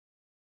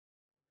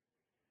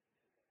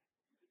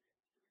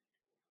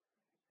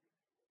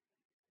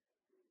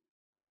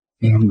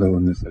الحمد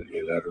ونصلي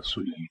على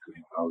رسول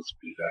الكريم اعوذ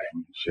بالله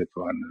من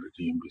الشیطان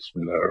الرجیم بسم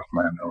اللہ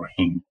الرحمن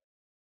الرحیم۔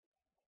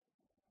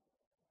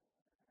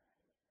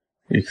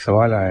 ایک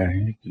سوال آیا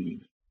ہے کہ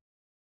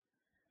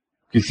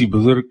کسی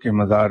بزرگ کے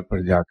مزار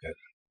پر جا کر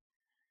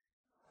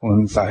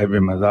ان صاحب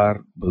مزار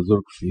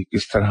بزرگ سے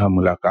کس طرح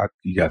ملاقات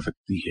کی جا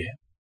سکتی ہے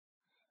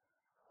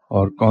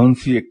اور کون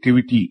سی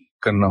ایکٹیویٹی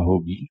کرنا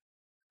ہوگی،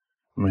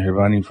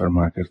 مہربانی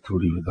فرما کر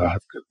تھوڑی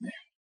وضاحت کر دیں۔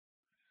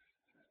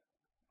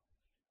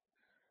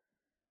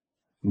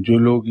 جو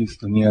لوگ اس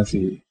دنیا سے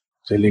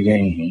چلے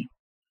گئے ہیں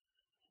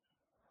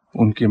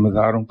ان کے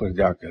مزاروں پر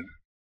جا کر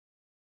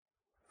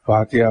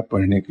فاتحہ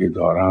پڑھنے کے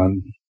دوران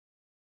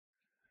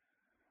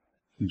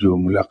جو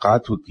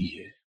ملاقات ہوتی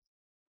ہے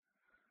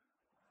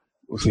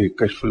اسے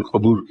کشف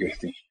القبور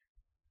کہتے ہیں۔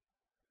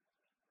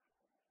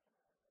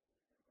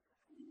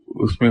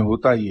 اس میں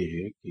ہوتا یہ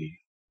ہے کہ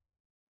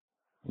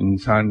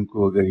انسان کو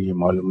اگر یہ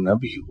معلوم نہ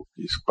بھی ہو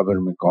کہ اس قبر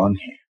میں کون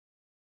ہے،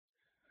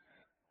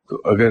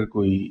 تو اگر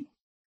کوئی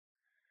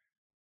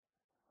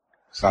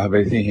صاحب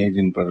ایسے ہیں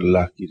جن پر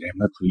اللہ کی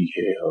رحمت ہوئی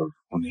ہے اور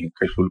انہیں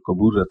کشف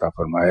القبور عطا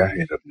فرمایا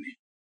ہے رب نے،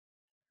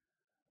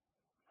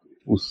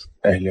 اس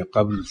اہل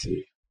قبر سے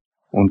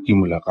ان کی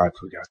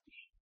ملاقات ہو جاتی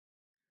ہے۔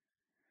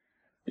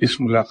 اس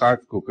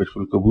ملاقات کو کشف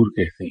القبور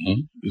کہتے ہیں۔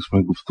 اس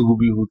میں گفتگو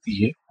بھی ہوتی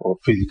ہے اور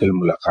فزیکل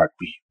ملاقات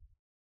بھی ہے،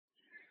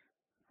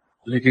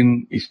 لیکن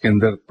اس کے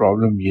اندر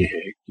پرابلم یہ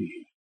ہے کہ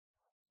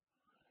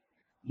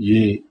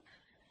یہ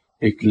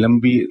ایک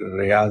لمبی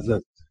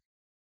ریاضت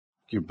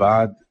کے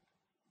بعد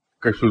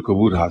کشف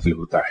القبور حاصل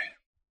ہوتا ہے۔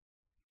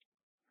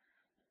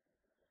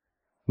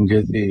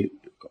 جیسے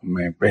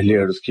میں پہلے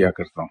عرض کیا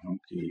کرتا ہوں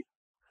کہ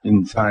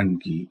انسان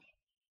کی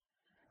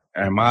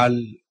اعمال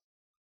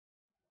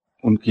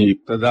ان کی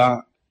ابتدا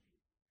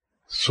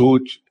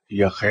سوچ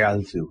یا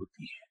خیال سے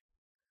ہوتی ہے۔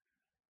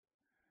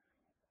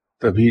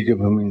 تبھی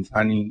جب ہم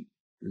انسانی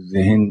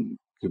ذہن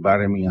کے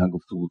بارے میں یہاں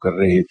گفتگو کر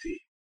رہے تھے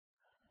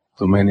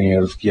تو میں نے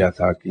عرض کیا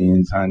تھا کہ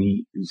انسانی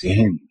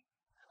ذہن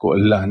کو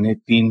اللہ نے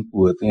 3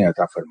 قوتیں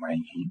عطا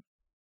فرمائی ہیں۔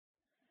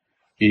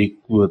 ایک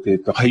قوت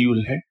تخیل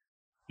ہے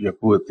یا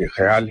قوت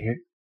خیال ہے،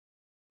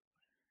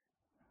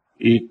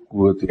 ایک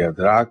قوت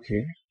ادراک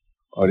ہے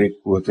اور ایک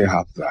قوت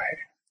حافظہ ہے۔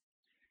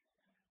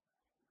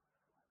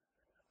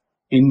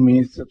 ان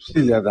میں سب سے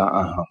زیادہ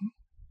اہم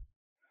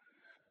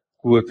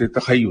قوت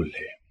تخیل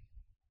ہے۔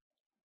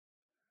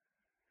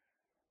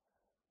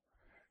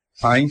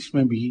 سائنس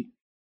میں بھی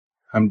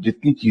ہم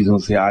جتنی چیزوں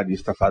سے آج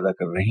استفادہ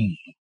کر رہے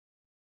ہیں،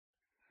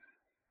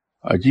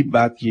 عجیب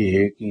بات یہ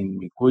ہے کہ ان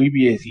میں کوئی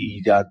بھی ایسی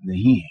ایجاد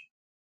نہیں ہے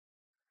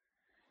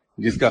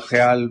جس کا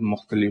خیال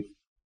مختلف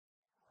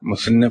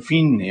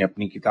مصنفین نے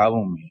اپنی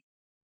کتابوں میں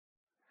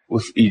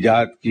اس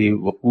ایجاد کے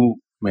وقوع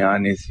میں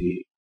آنے سے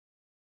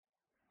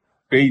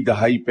کئی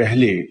دہائی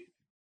پہلے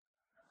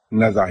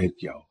نہ ظاہر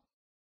کیا ہو۔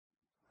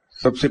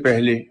 سب سے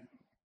پہلے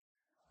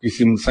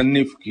کسی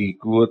مصنف کی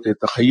قوت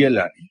تخیل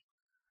نے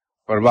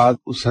پرواز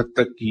اس حد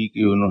تک کی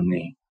کہ انہوں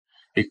نے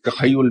ایک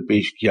تخیل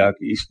پیش کیا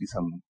کہ اس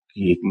قسم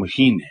کی ایک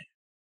مشین ہے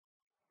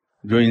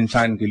جو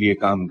انسان کے لیے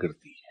کام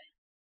کرتی ہے۔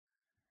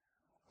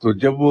 تو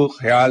جب وہ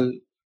خیال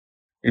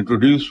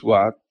انٹروڈیوس ہوا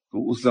تو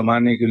اس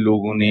زمانے کے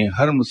لوگوں نے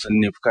ہر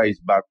مصنف کا اس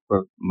بات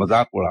پر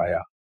مذاق اڑایا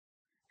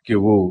کہ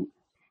وہ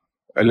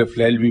الف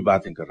لیلوی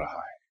باتیں کر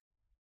رہا ہے،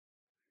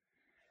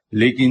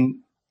 لیکن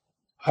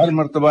ہر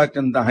مرتبہ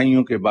چند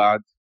دہائیوں کے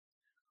بعد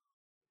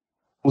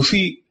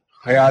اسی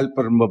خیال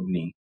پر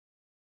مبنی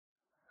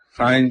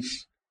سائنس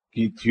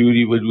کی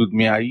تھیوری وجود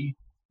میں آئی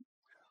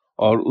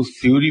اور اس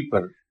تھیوری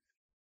پر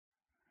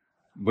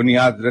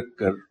بنیاد رکھ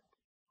کر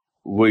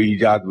وہ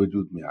ایجاد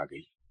وجود میں آ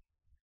گئی۔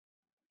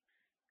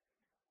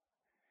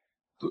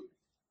 تو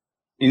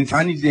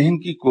انسانی ذہن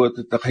کی قوت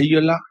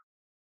تخیلہ،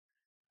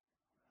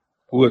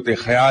 قوت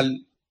خیال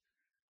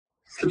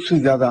سب سے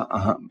زیادہ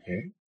اہم ہے۔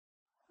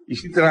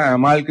 اسی طرح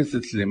اعمال کے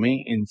سلسلے میں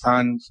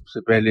انسان سب سے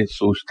پہلے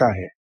سوچتا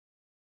ہے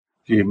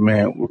کہ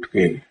میں اٹھ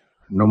کے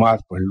نماز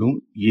پڑھ لوں،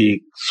 یہ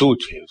ایک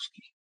سوچ ہے اس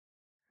کی،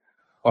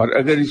 اور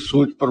اگر اس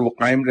سوچ پر وہ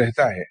قائم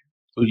رہتا ہے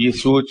تو یہ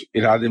سوچ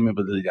ارادے میں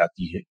بدل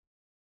جاتی ہے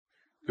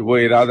کہ وہ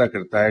ارادہ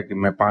کرتا ہے کہ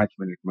میں 5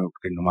 منٹ میں اٹھ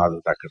کے نماز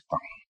ادا کرتا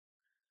ہوں۔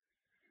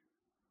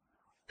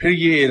 پھر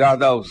یہ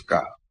ارادہ اس کا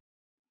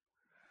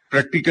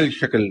پریکٹیکل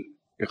شکل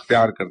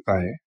اختیار کرتا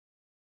ہے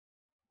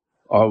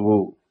اور وہ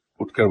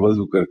اٹھ کر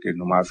وضو کر کے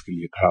نماز کے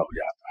لیے کھڑا ہو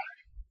جاتا ہے۔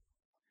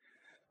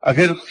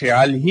 اگر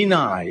خیال ہی نہ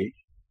آئے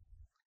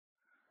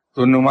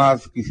تو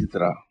نماز کسی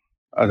طرح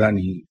ادا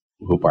نہیں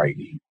ہو پائے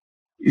گی۔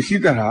 اسی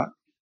طرح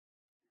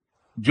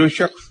جو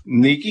شخص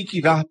نیکی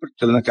کی راہ پر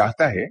چلنا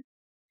چاہتا ہے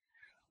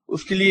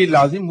اس کے لیے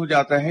لازم ہو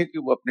جاتا ہے کہ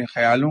وہ اپنے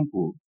خیالوں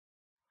کو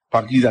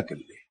پاکیزہ کر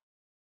لے،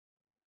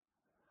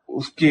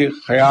 اس کے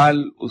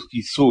خیال، اس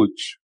کی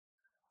سوچ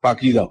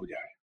پاکیزہ ہو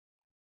جائے۔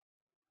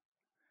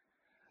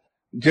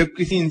 جب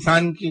کسی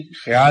انسان کی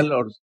خیال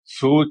اور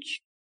سوچ،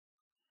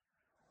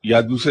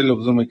 یا دوسرے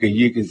لفظوں میں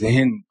کہیے کہ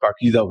ذہن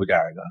پاکیزہ ہو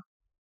جائے گا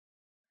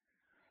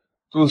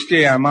تو اس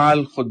کے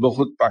اعمال خود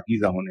بخود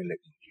پاکیزہ ہونے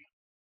لگیں گے۔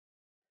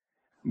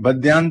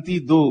 بددیانتی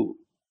 2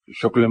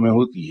 شکل میں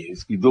ہوتی ہے،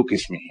 اس کی 2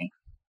 قسمیں ہیں۔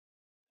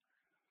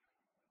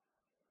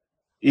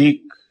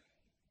 ایک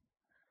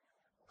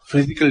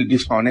فزیکل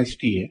ڈس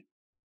آنیسٹی ہے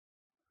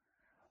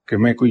کہ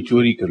میں کوئی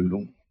چوری کر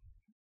لوں،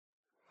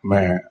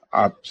 میں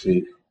آپ سے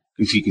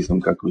کسی قسم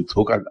کا کوئی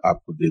دھوکہ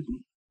آپ کو دے دوں،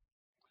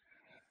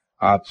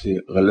 آپ سے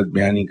غلط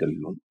بیانی کر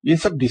لوں، یہ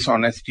سب ڈس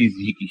آنیسٹیز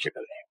ہی کی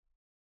شکل ہے.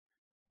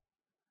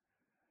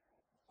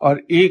 اور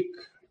ایک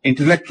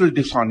انٹلیکچوئل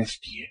ڈس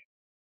آنیسٹی ہے،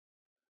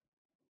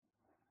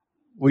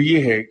 وہ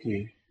یہ ہے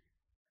کہ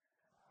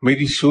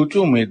میری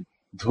سوچوں میں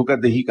دھوکہ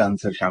دہی کا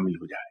عنصر شامل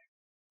ہو جائے،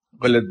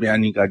 غلط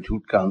بیانی کا،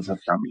 جھوٹ کا عنصر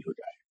شامل ہو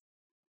جائے.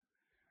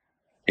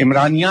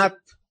 عمرانیات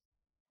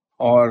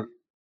اور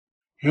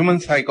ہیومن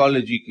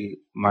سائیکالوجی کے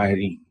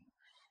ماہرین،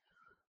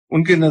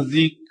 ان کے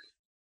نزدیک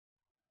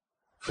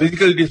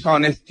فزیکل ڈس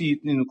آنیسٹی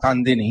اتنی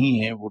نقصان دہ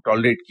نہیں ہے، وہ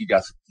ٹالریٹ کی جا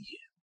سکتی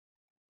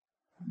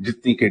ہے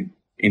جتنی کہ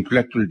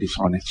انٹلیکچوئل ڈس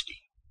آنیسٹی.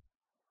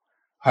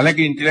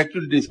 حالانکہ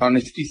انٹلیکچوئل ڈس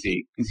آنیسٹی سے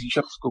کسی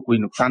شخص کو کوئی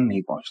نقصان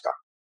نہیں پہنچتا،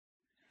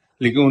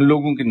 لیکن ان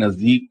لوگوں کے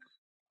نزدیک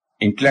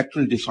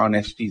انٹلیکچوئل ڈس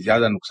آنیسٹی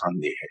زیادہ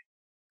نقصان دہ ہے.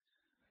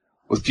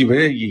 اس کی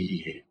وجہ یہی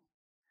ہے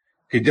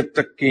کہ جب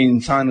تک کہ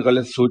انسان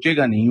غلط سوچے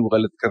گا نہیں، وہ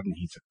غلط کر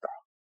نہیں سکتا.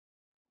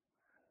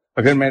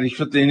 اگر میں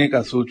رشوت لینے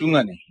کا سوچوں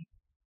گا نہیں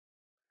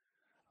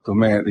تو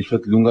میں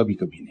رشوت لوں گا بھی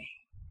کبھی نہیں.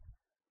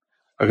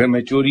 اگر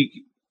میں چوری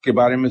کے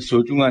بارے میں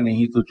سوچوں گا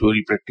نہیں تو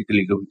چوری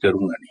پریکٹیکلی کبھی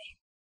کروں گا نہیں.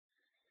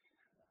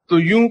 تو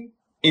یوں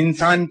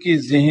انسان کے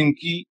ذہن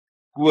کی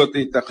قوت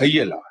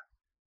تخیلہ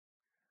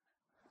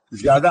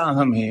زیادہ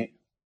اہم ہے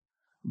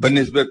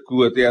بنسبت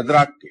قوت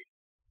ادراک کے.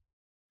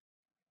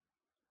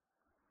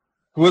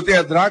 قوت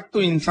ادراک تو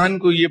انسان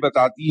کو یہ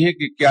بتاتی ہے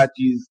کہ کیا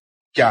چیز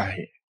کیا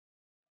ہے،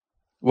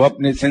 وہ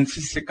اپنے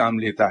سینسز سے کام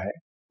لیتا ہے،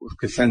 اس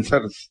کے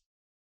سینسرز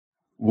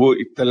وہ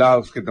اطلاع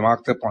اس کے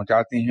دماغ تک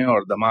پہنچاتے ہیں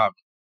اور دماغ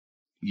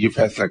یہ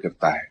فیصلہ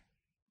کرتا ہے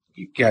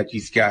کہ کیا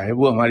چیز کیا ہے.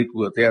 وہ ہماری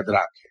قوت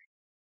ادراک ہے.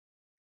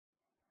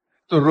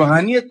 تو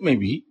روحانیت میں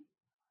بھی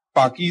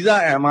پاکیزہ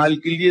اعمال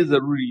کے لیے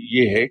ضروری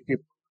یہ ہے کہ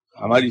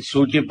ہماری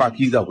سوچیں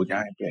پاکیزہ ہو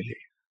جائیں پہلے.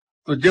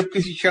 تو جب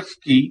کسی شخص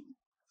کی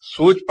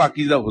سوچ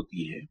پاکیزہ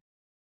ہوتی ہے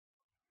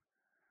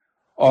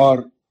اور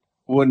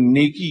وہ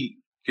نیکی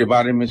کے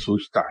بارے میں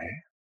سوچتا ہے،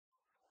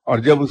 اور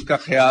جب اس کا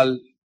خیال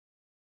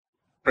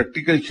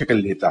پریکٹیکل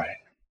شکل لیتا ہے،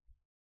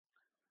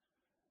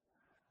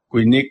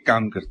 کوئی نیک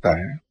کام کرتا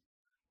ہے،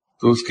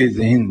 تو اس کے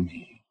ذہن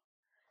میں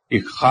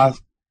ایک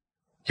خاص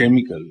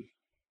کیمیکل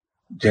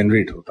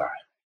جنریٹ ہوتا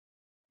ہے،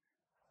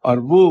 اور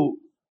وہ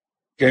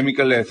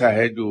کیمیکل ایسا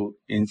ہے جو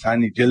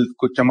انسانی جلد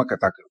کو چمک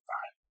عطا کرتا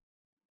ہے.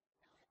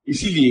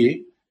 اسی لیے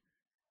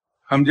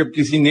ہم جب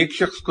کسی نیک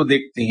شخص کو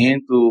دیکھتے ہیں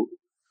تو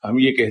ہم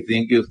یہ کہتے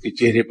ہیں کہ اس کے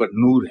چہرے پر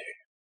نور ہے.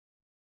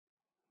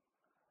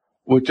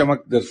 وہ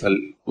چمک دراصل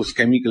اس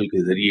کیمیکل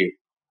کے ذریعے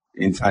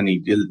انسانی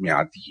جلد میں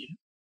آتی ہے.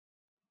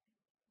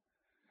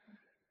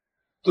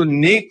 تو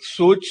نیک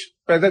سوچ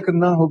پیدا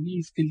کرنا ہوگی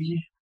اس کے لیے.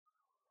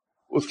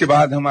 اس کے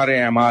بعد ہمارے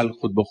اعمال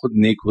خود بخود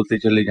نیک ہوتے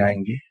چلے جائیں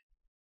گے.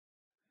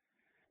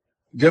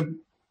 جب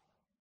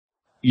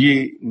یہ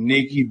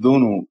نیکی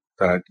دونوں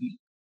طرح کی،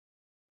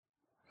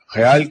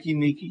 خیال کی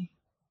نیکی،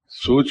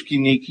 سوچ کی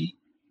نیکی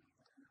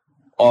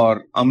اور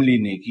عملی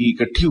نیکی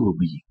اکٹھی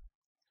ہوگی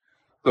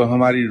تو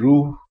ہماری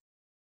روح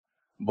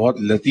بہت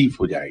لطیف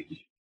ہو جائے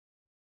گی،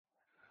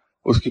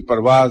 اس کی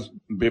پرواز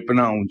بے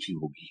پناہ اونچی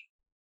ہوگی.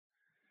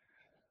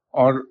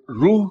 اور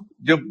روح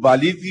جب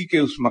والدگی کے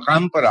اس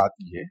مقام پر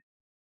آتی ہے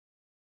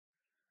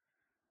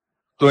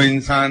تو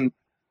انسان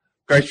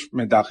کشف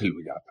میں داخل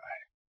ہو جاتا ہے،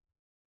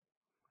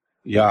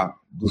 یا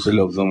دوسرے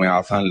لفظوں میں،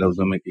 آسان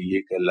لفظوں میں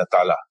کہیے کہ اللہ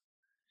تعالیٰ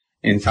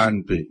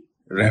انسان پہ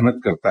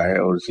رحمت کرتا ہے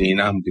اور اسے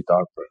انعام کے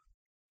طور پر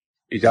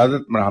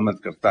اجازت مرحمت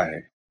کرتا ہے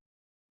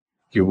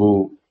کہ وہ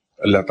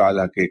اللہ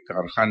تعالیٰ کے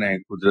کارخانہ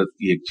قدرت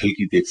کی ایک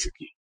جھلکی دیکھ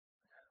سکے.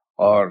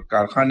 اور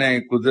کارخانہ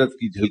قدرت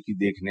کی جھلکی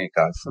دیکھنے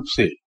کا سب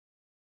سے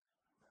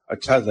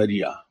اچھا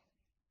ذریعہ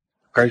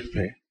کشف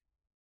ہے،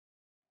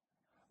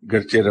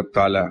 گرچہ رب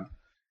تعالیٰ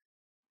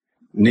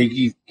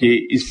نیکی کے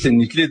اس سے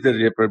نچلے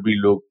درجے پر بھی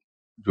لوگ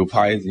جو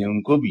فائز ہیں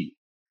ان کو بھی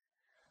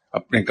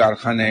اپنے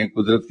کارخانہ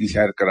قدرت کی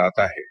سیر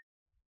کراتا ہے،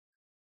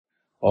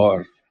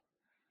 اور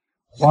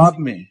خواب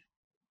میں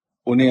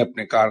انہیں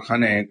اپنے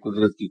کارخانہ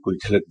قدرت کی کوئی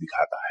جھلک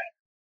دکھاتا ہے.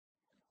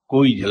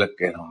 کوئی جھلک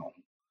کہہ رہا ہوں،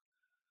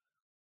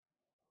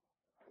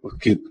 اس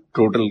کے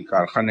ٹوٹل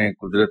کارخانہ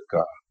قدرت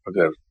کا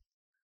اگر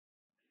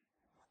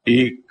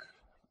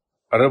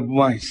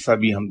 1/1000 حصہ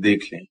بھی ہم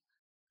دیکھ لیں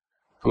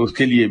تو اس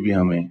کے لیے بھی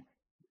ہمیں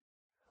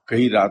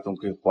کئی راتوں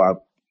کے خواب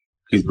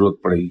کی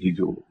ضرورت پڑے گی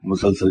جو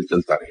مسلسل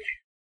چلتا رہے.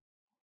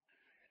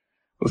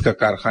 اس کا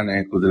کارخانہ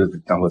قدرت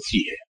اتنا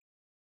وسیع ہے.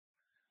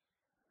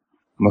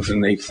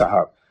 مثلا ایک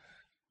صاحب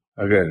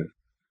اگر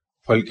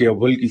فلک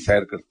اول کی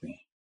سیر کرتے ہیں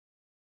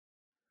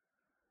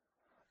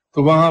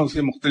تو وہاں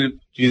اسے مختلف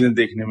چیزیں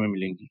دیکھنے میں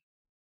ملیں گی.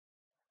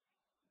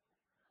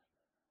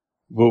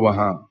 وہ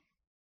وہاں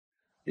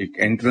ایک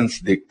انٹرنس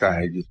دیکھتا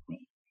ہے جس میں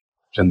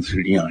چند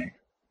سیڑھیاں ہیں.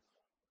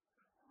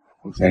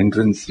 اس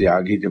انٹرنس سے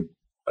آگے جب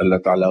اللہ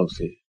تعالیٰ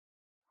اسے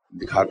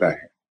دکھاتا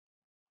ہے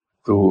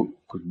تو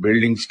کچھ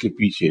بلڈنگز کے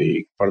پیچھے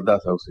ایک پردہ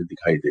سا اسے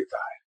دکھائی دیتا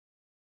ہے.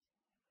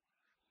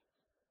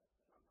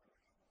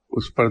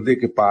 اس پردے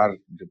کے پار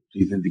جب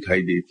چیزیں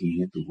دکھائی دیتی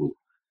ہیں تو وہ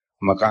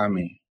مقام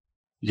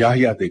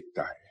یحییٰ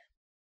دیکھتا ہے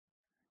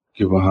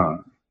کہ وہاں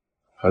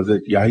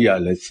حضرت یحییٰ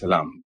علیہ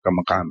السلام کا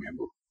مقام ہے.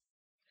 وہ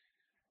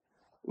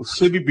اس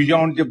سے بھی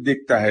بیونڈ جب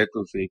دیکھتا ہے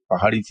تو اسے ایک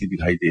پہاڑی سی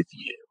دکھائی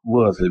دیتی ہے،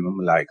 وہ اصل میں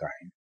ملائکہ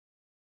ہیں،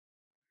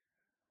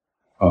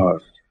 اور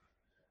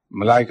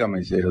ملائکہ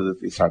میں سے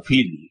حضرت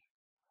اسرافیل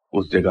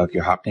اس جگہ کے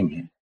حاکم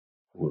ہیں،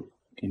 وہ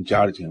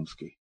انچارج ہیں اس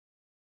کے.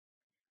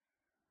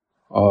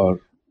 اور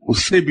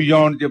اس سے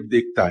بیونڈ جب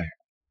دیکھتا ہے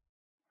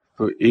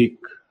تو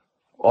ایک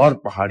اور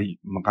پہاڑی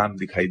مقام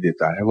دکھائی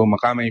دیتا ہے، وہ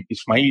مقام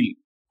اسماعیل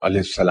علیہ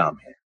السلام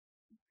ہے.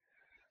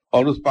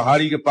 اور اس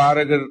پہاڑی کے پار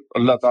اگر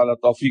اللہ تعالیٰ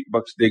توفیق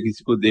بخش دے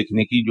کسی کو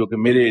دیکھنے کی، جو کہ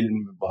میرے علم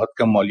میں بہت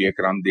کم اولیاء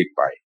کرام دیکھ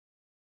پائے،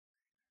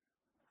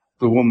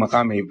 تو وہ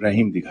مقام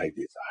ابراہیم دکھائی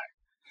دیتا ہے.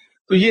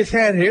 تو یہ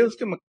سیر ہے اس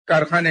کے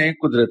کارخانے ہیں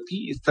قدرت کی.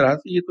 اس طرح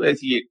سے یہ تو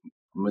ایسی ایک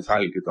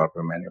مثال کے طور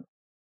پر میں نے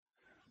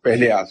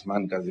پہلے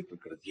آسمان کا ذکر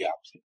کر دیا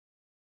آپ سے.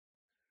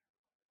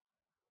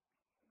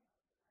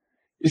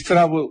 اس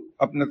طرح وہ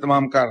اپنے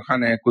تمام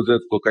کارخانے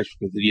قدرت کو کشف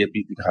کے ذریعے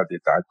بھی دکھا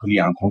دیتا ہے. کھلی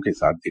آنکھوں کے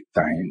ساتھ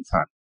دکھتا ہے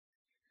انسان،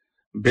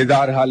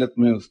 بیدار حالت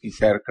میں اس کی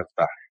سیر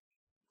کرتا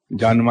ہے،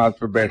 جانماز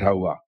پر بیٹھا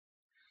ہوا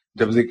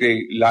جب ذکر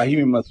الہی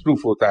میں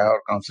مصروف ہوتا ہے اور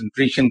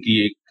کنسنٹریشن کی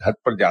ایک حد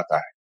پر جاتا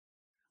ہے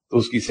تو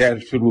اس کی سیر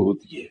شروع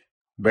ہوتی ہے.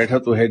 بیٹھا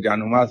تو ہے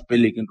جانماز پہ،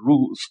 لیکن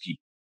روح اس کی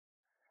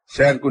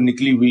سیر کو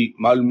نکلی ہوئی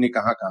معلوم نہیں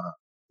کہاں کہاں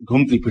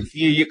گھومتی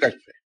پھرتی ہے. یہ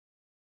کشف ہے.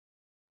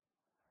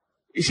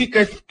 اسی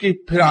کشف کے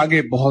پھر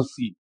آگے بہت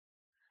سی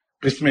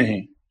قسمیں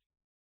ہیں.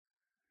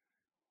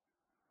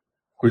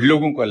 کچھ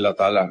لوگوں کو اللہ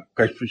تعالیٰ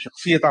کشف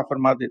شخصی عطا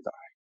فرما دیتا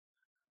ہے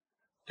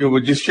کہ وہ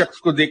جس شخص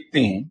کو دیکھتے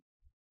ہیں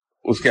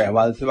اس کے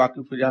احوال سے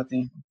واقف ہو جاتے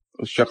ہیں،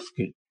 اس شخص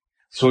کے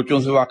سوچوں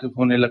سے واقف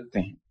ہونے لگتے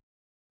ہیں.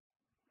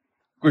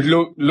 کچھ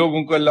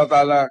لوگوں کو اللہ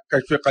تعالیٰ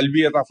کشف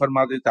قلبی عطا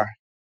فرما دیتا ہے،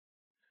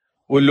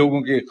 وہ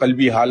لوگوں کے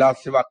قلبی حالات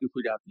سے واقف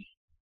ہو جاتے ہیں.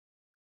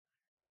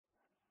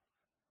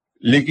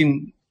 لیکن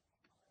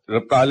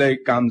رب تعالیٰ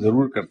ایک کام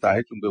ضرور کرتا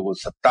ہے، چونکہ وہ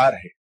ستار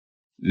ہے،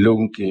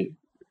 لوگوں کے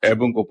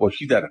عیبوں کو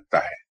پوشیدہ رکھتا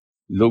ہے،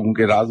 لوگوں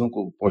کے رازوں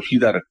کو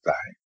پوشیدہ رکھتا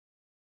ہے.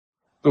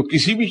 تو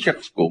کسی بھی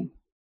شخص کو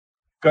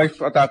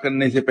کشف عطا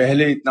کرنے سے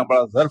پہلے اتنا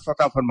بڑا ظرف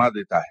عطا فرما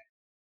دیتا ہے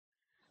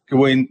کہ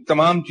وہ ان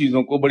تمام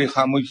چیزوں کو بڑی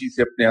خاموشی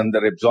سے اپنے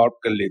اندر ایبزارب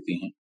کر لیتے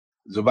ہیں.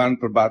 زبان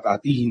پر بات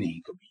آتی ہی نہیں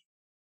کبھی،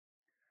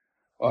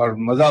 اور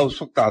مزہ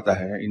اس وقت آتا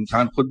ہے،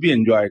 انسان خود بھی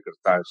انجوائے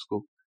کرتا ہے اس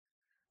کو،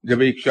 جب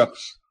ایک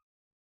شخص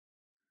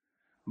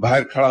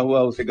باہر کھڑا ہوا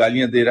اسے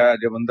گالیاں دے رہا ہے،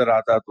 جب اندر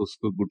آتا تو اس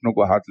کو گھٹنوں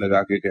کو ہاتھ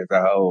لگا کے کہتا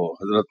ہے، او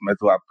حضرت میں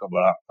تو آپ کا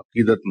بڑا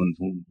عقیدت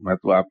مند ہوں، میں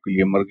تو آپ کے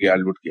لیے مر گیا،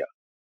 لٹ گیا.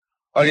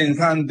 اور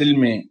انسان دل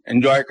میں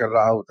انجوائے کر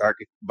رہا ہوتا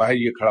کہ باہر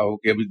یہ کھڑا ہو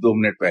کے ابھی 2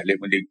 منٹ پہلے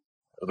مجھے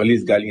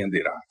غلیظ گالیاں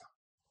دے رہا تھا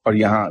اور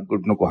یہاں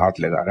گھٹنوں کو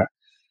ہاتھ لگا رہا.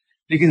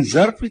 لیکن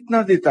ظرف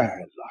اتنا دیتا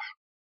ہے اللہ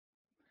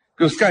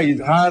کہ اس کا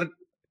اظہار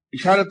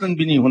اشارتاً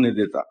بھی نہیں ہونے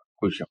دیتا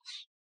کوئی شخص.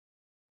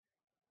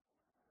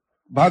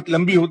 بات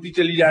لمبی ہوتی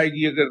چلی جائے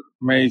گی اگر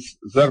میں اس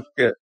ظرف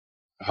کے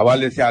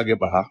حوالے سے آگے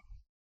بڑھا.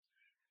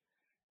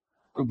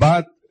 تو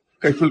بات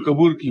کشف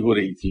القبور کی ہو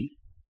رہی تھی.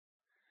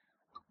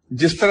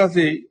 جس طرح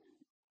سے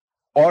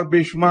اور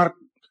بے شمار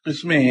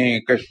قسمیں ہیں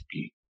کشف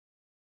کی،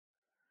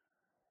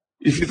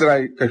 اسی طرح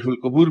کشف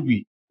القبور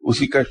بھی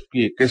اسی کشف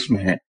کی ایک قسم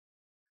ہے.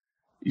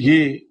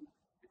 یہ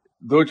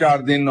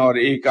 2-4 دن اور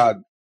ایک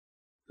آدھ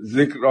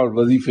ذکر اور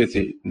وظیفے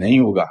سے نہیں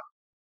ہوگا،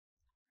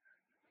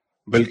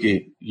 بلکہ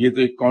یہ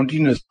تو ایک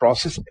کنٹینیوس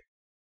پروسیس ہے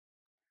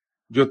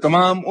جو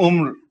تمام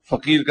عمر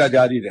فقیر کا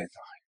جاری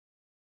رہتا ہے.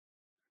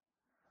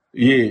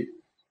 یہ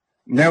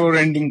نیور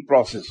اینڈنگ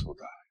پروسیس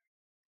ہوتا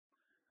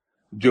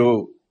ہے جو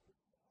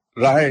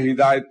راہ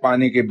ہدایت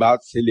پانے کے بعد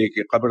سے لے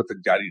کے قبر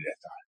تک جاری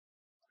رہتا ہے،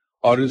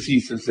 اور اسی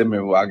سلسلے میں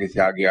وہ آگے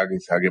سے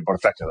آگے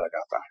بڑھتا چلا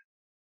جاتا ہے.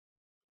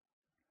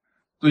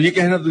 تو یہ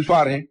کہنا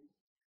دشوار ہے.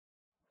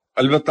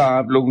 البتہ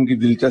آپ لوگوں کی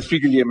دلچسپی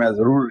کے لیے میں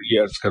ضرور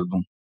یہ عرض کر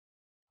دوں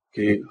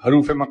کہ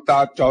حروف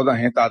مقطوعات 14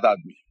 ہیں تعداد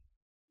میں.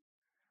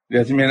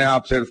 جیسے میں نے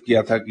آپ سے عرض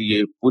کیا تھا کہ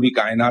یہ پوری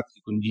کائنات کی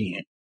کنجی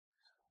ہیں،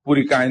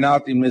 پوری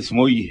کائنات ان میں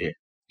سموئی ہے.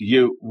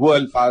 یہ وہ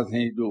الفاظ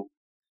ہیں جو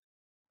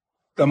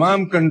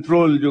تمام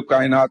کنٹرول جو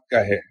کائنات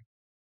کا ہے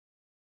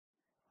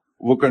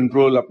وہ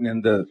کنٹرول اپنے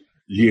اندر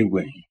لیے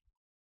ہوئے ہیں.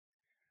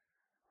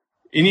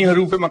 انہی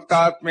حروف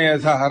مقطوعات میں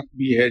ایسا حرف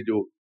بھی ہے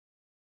جو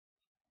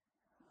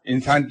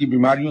انسان کی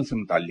بیماریوں سے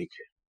متعلق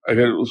ہے.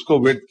 اگر اس کو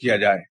ورد کیا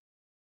جائے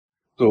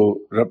تو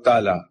رب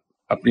تعالیٰ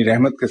اپنی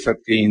رحمت کے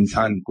صدقے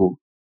انسان کو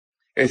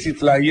ایسی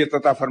صلاحیت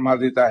عطا فرما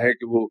دیتا ہے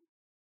کہ وہ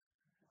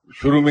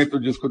شروع میں تو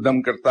جس کو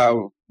دم کرتا ہے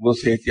وہ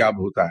صحت یاب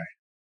ہوتا ہے.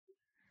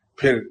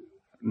 پھر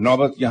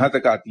نوبت یہاں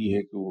تک آتی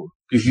ہے کہ وہ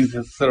کسی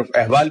سے صرف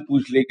احوال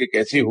پوچھ لے کہ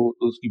کیسے ہو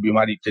تو اس کی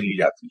بیماری چلی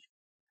جاتی ہے.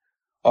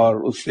 اور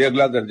اس سے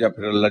اگلا درجہ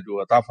پھر اللہ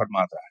جو عطا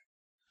فرماتا ہے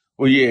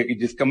وہ یہ ہے کہ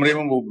جس کمرے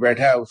میں وہ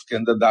بیٹھا ہے اس کے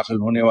اندر داخل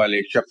ہونے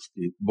والے شخص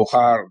کی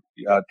بخار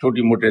یا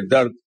چھوٹی موٹے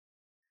درد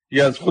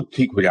یا خود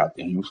ٹھیک ہو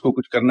جاتے ہیں. اس کو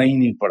کچھ کرنا ہی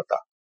نہیں پڑتا،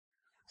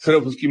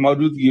 صرف اس کی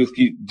موجودگی، اس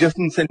کی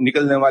جسم سے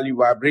نکلنے والی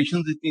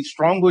وائبریشنز اتنی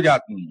اسٹرانگ ہو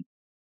جاتی ہیں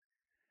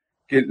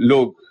کہ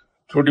لوگ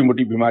چھوٹی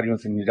موٹی بیماریوں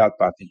سے نجات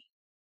پاتے ہیں.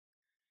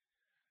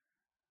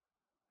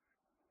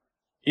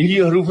 انہی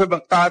حروف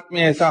مقطعات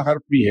میں ایسا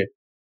حرف بھی ہے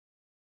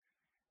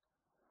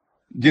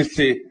جس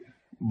سے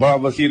بڑا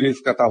وسیع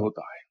رزق عطا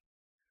ہوتا ہے.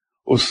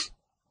 اس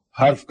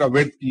حرف کا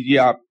ورد کیجیے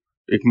آپ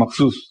ایک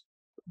مخصوص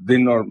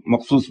دن اور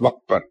مخصوص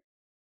وقت پر،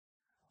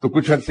 تو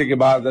کچھ عرصے کے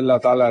بعد اللہ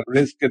تعالیٰ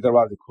رزق کے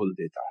دروازے کھول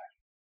دیتا ہے،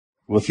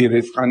 وسیع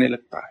رزق آنے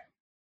لگتا ہے.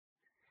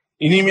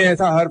 انہی میں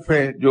ایسا حرف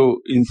ہے جو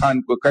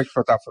انسان کو کشف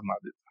عطا فرما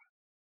دیتا ہے.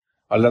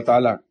 اللہ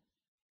تعالیٰ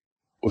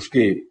اس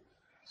کے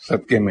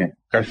صدقے میں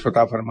کشف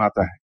عطا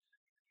فرماتا ہے.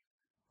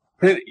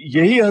 پھر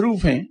یہی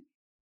حروف ہیں،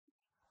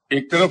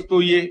 ایک طرف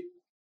تو یہ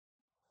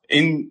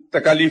ان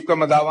تکالیف کا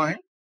مداوع ہیں،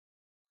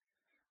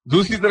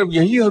 دوسری طرف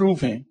یہی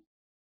حروف ہیں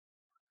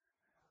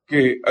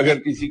کہ اگر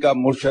کسی کا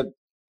مرشد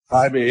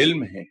صاحب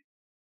علم ہے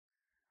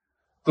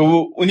تو وہ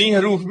انہی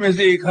حروف میں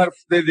سے ایک حرف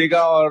دے دے گا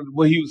اور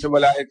وہی اسے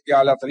ولایت کے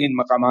اعلیٰ ترین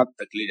مقامات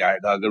تک لے جائے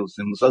گا اگر اس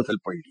نے مسلسل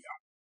پڑھ لیا.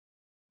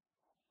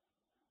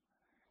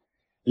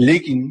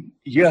 لیکن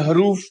یہ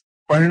حروف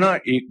پڑھنا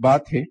ایک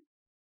بات ہے،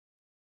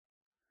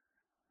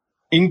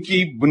 ان کی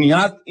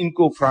بنیاد ان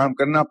کو فراہم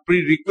کرنا، پری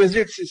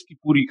ریکویزٹس اس کی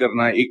پوری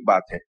کرنا ایک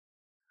بات ہے،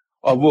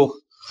 اور وہ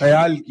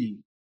خیال کی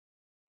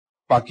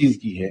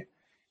پاکیزگی ہے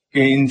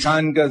کہ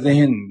انسان کا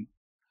ذہن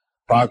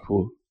پاک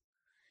ہو.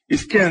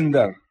 اس کے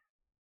اندر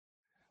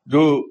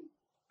جو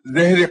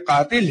زہر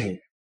قاتل ہے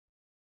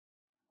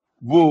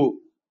وہ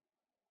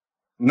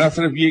نہ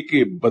صرف یہ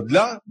کہ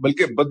بدلہ،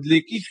 بلکہ بدلے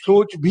کی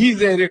سوچ بھی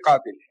زہر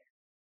قاتل ہے.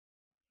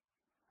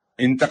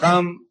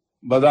 انتقام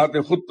بذات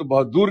خود تو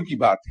بہت دور کی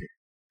بات ہے،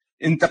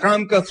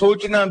 انتقام کا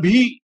سوچنا بھی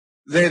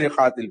زہر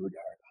قاتل ہو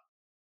جائے گا.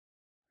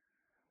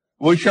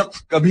 وہ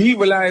شخص کبھی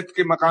ولایت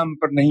کے مقام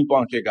پر نہیں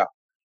پہنچے گا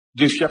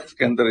جس شخص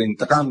کے اندر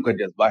انتقام کا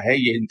جذبہ ہے.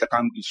 یہ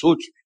انتقام کی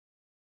سوچ ہے،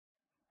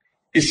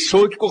 اس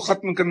سوچ کو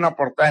ختم کرنا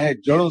پڑتا ہے،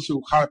 جڑوں سے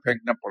اکھاڑ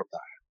پھینکنا پڑتا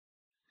ہے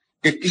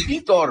کہ کسی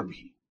طور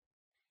بھی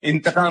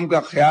انتقام کا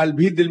خیال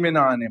بھی دل میں نہ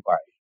آنے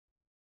پائے.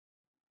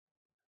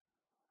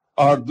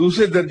 اور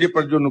دوسرے درجے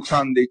پر جو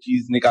نقصان دہ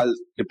چیز نکال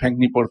کے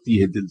پھینکنی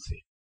پڑتی ہے دل سے،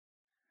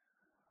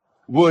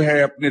 وہ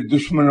ہے اپنے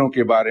دشمنوں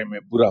کے بارے میں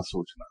برا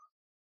سوچنا.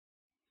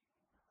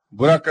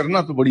 برا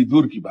کرنا تو بڑی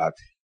دور کی بات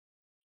ہے،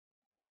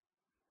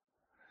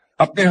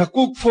 اپنے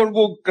حقوق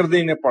فرگو کر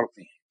دینے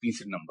پڑتے ہیں.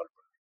 تیسرے نمبر پر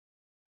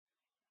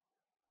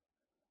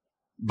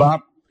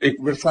باپ ایک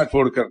ورثہ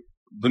چھوڑ کر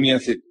دنیا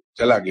سے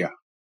چلا گیا،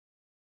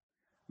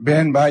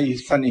 بہن بھائی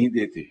حصہ نہیں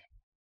دیتے،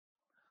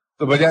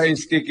 تو بجائے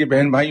اس کے کہ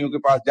بہن بھائیوں کے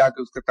پاس جا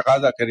کے اس کا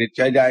تقاضا کرے،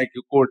 چاہے جائے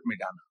کہ کورٹ میں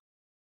جانا.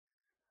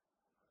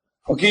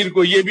 فقیر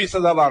کو یہ بھی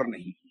سزاوار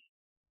نہیں.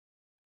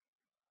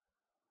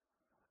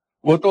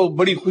 وہ تو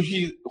بڑی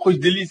خوش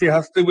دلی سے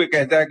ہنستے ہوئے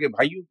کہتا ہے کہ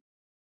بھائیو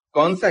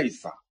کون سا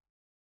حصہ،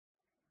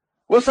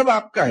 وہ سب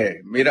آپ کا ہے،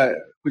 میرا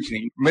کچھ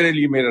نہیں، میرے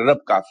لیے میرا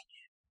رب کافی ہے.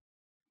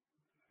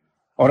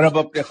 اور رب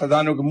اپنے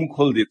خزانوں کے منہ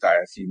کھول دیتا ہے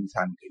ایسی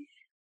انسان کے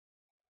لیے.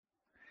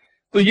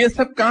 تو یہ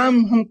سب کام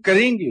ہم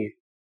کریں گے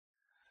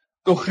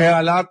تو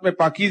خیالات میں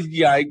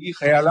پاکیزگی آئے گی.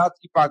 خیالات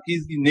کی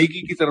پاکیزگی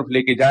نیکی کی طرف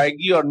لے کے جائے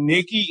گی، اور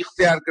نیکی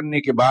اختیار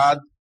کرنے کے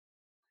بعد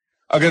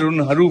اگر ان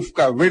حروف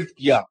کا ورد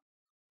کیا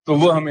تو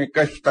وہ ہمیں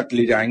کشف تک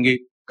لے جائیں گے،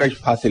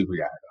 کشف حاصل ہو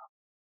جائے گا.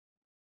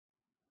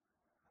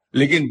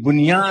 لیکن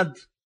بنیاد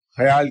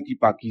خیال کی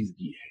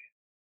پاکیزگی ہے.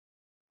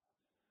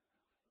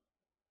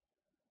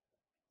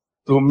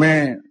 تو میں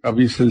اب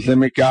اس سلسلے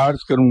میں کیا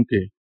عرض کروں کہ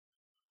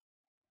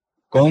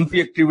کون سی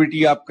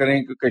ایکٹیویٹی آپ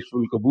کریں کہ کشف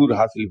القبور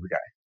حاصل ہو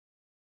جائے.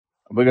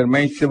 اب اگر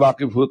میں اس سے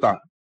واقف ہوتا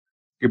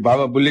کہ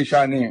بابا بلے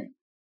شاہ نے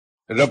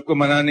رب کو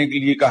منانے کے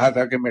لیے کہا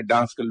تھا کہ میں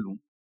ڈانس کر لوں،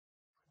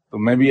 تو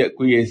میں بھی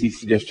کوئی ایسی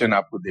سجیشن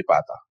آپ کو دے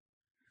پاتا.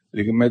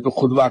 لیکن میں تو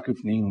خود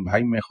واقف نہیں ہوں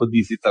بھائی، میں خود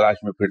اسی تلاش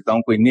میں پھرتا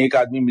ہوں. کوئی نیک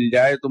آدمی مل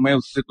جائے تو میں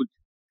اس سے کچھ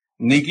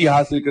نیکی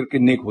حاصل کر کے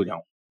نیک ہو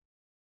جاؤں.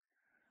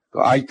 تو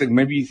آج تک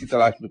میں بھی اسی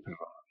تلاش میں پھر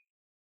رہا ہوں.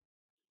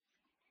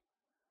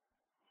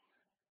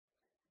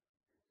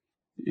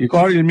 ایک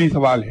اور علمی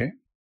سوال ہے،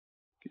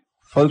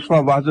 فلسفہ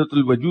وحدت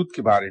الوجود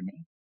کے بارے میں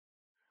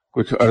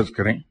کچھ عرض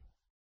کریں.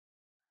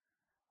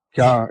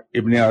 کیا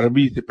ابن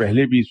عربی سے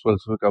پہلے بھی اس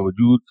فلسفے کا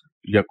وجود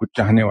یا کچھ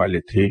چاہنے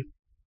والے تھے؟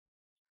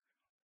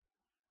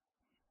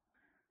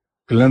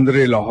 قلندر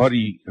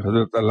لاہوری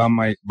حضرت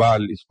علامہ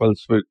اقبال اس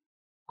فلسفے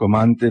کو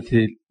مانتے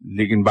تھے،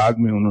 لیکن بعد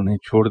میں انہوں نے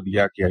چھوڑ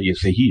دیا. کیا یہ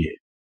صحیح ہے؟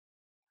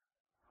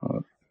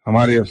 اور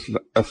ہمارے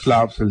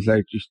اسلاف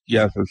سلسلہ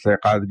چشتیہ، سلسلہ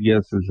قادریہ،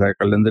 سلسلہ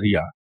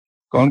قلندریہ،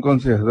 کون کون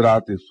سے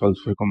حضرات اس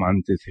فلسفے کو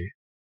مانتے تھے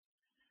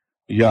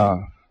یا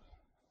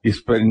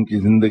اس پر ان کی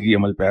زندگی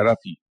عمل پیرا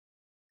تھی؟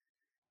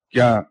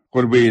 کیا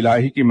قرب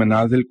الہی کی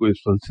منازل کو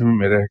اس فلسفے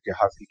میں رہ کے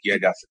حاصل کیا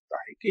جا سکتا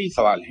ہے؟ کئی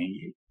سوال ہیں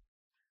یہ.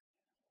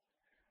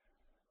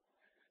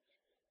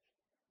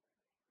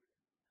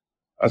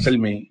 اصل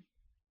میں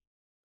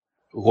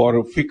غور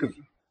و فکر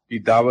کی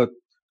دعوت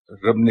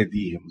رب نے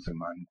دی ہے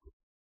مسلمان کو.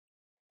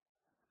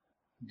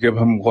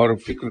 جب ہم غور و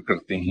فکر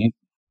کرتے ہیں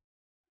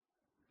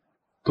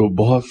تو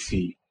بہت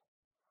سی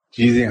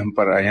چیزیں ہم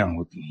پر عیاں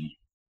ہوتی ہیں.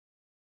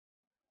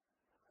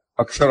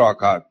 اکثر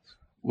اوقات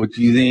وہ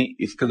چیزیں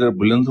اس قدر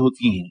بلند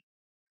ہوتی ہیں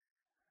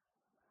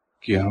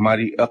کہ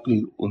ہماری عقل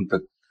ان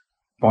تک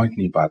پہنچ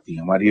نہیں پاتی،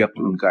 ہماری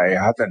عقل ان کا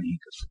احاطہ نہیں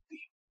کر سکتی.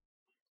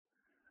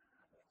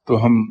 تو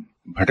ہم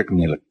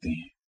بھٹکنے لگتے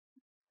ہیں.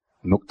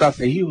 نقطہ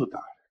صحیح ہوتا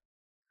ہے،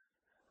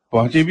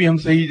 پہنچے بھی ہم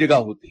صحیح جگہ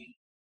ہوتے ہیں،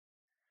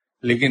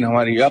 لیکن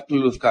ہماری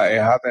عقل اس کا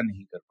احاطہ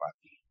نہیں کر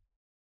پاتی.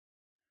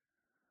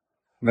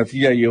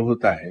 نتیجہ یہ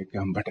ہوتا ہے کہ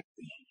ہم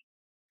بھٹکتے ہیں.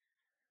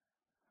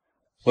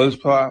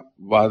 فلسفہ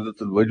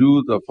وحدت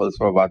الوجود اور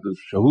فلسفہ وحدت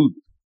الشہود،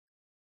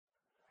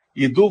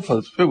 یہ دو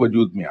فلسفے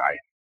وجود میں آئے.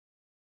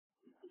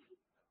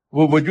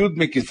 وہ وجود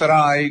میں کس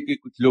طرح آئے کہ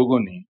کچھ لوگوں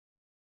نے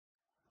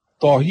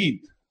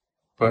توحید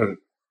پر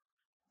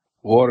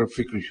غور و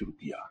فکر شروع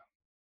کیا.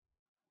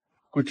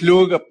 کچھ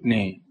لوگ اپنے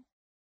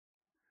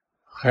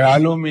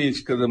خیالوں میں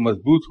اس قدر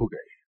مضبوط ہو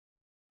گئے،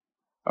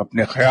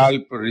 اپنے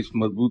خیال پر اس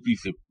مضبوطی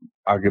سے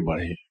آگے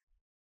بڑھے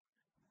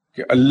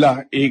کہ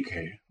اللہ ایک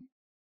ہے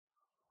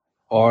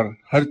اور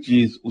ہر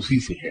چیز اسی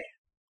سے ہے،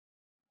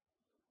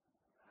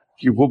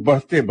 کہ وہ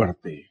بڑھتے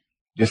بڑھتے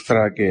جس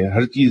طرح کے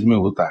ہر چیز میں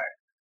ہوتا ہے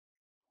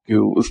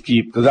کہ اس کی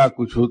ابتدا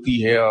کچھ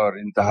ہوتی ہے اور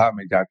انتہا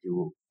میں جا کے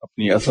وہ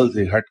اپنی اصل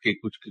سے ہٹ کے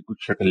کچھ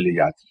شکل لے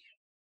جاتی ہے.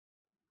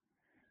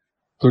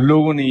 تو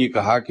لوگوں نے یہ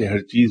کہا کہ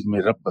ہر چیز میں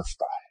رب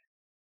بستا ہے،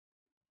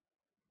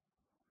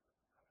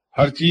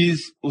 ہر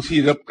چیز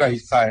اسی رب کا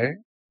حصہ ہے،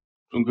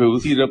 کیونکہ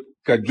اسی رب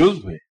کا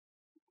جزو ہے،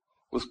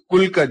 اس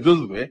کل کا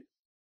جزو ہے،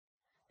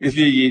 اس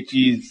لیے یہ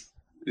چیز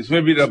اس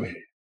میں بھی رب ہے.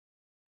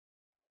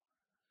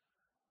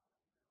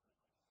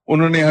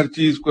 انہوں نے ہر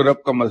چیز کو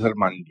رب کا مظہر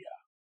مان لیا.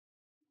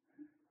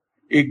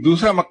 ایک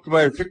دوسرا مکتبہ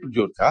فکر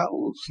جو تھا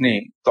اس نے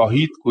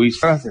توحید کو اس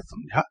طرح سے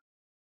سمجھا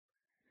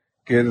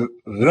کہ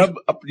رب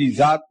اپنی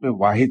ذات میں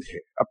واحد ہے،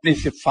 اپنی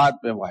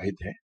صفات میں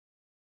واحد ہے،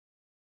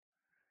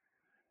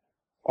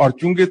 اور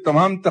چونکہ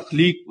تمام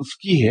تخلیق اس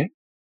کی ہے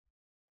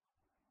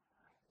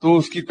تو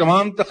اس کی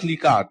تمام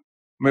تخلیقات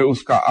میں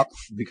اس کا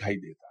عکس دکھائی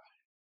دیتا ہے.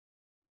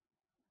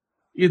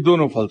 یہ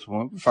دونوں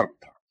فلسفوں میں فرق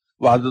تھا،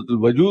 وحدت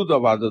الوجود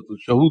اور وحدت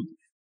الشہود.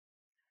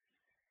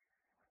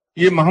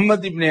 یہ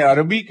محمد ابن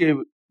عربی کے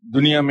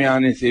دنیا میں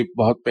آنے سے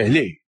بہت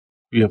پہلے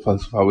یہ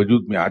فلسفہ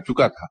وجود میں آ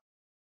چکا تھا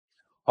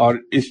اور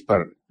اس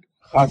پر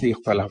خاصی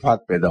اختلافات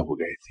پیدا ہو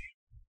گئے تھے.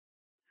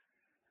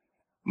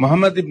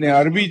 محمد ابن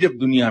عربی جب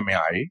دنیا میں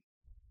آئے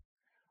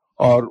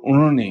اور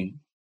انہوں نے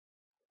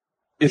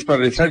اس پر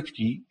ریسرچ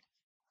کی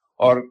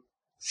اور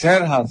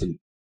سیر حاصل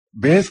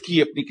بحث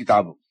کی اپنی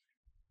کتابوں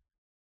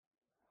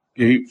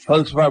کہ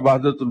فلسفہ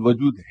وحدت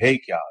الوجود ہے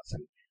کیا اصل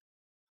میں،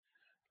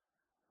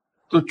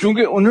 تو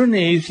چونکہ انہوں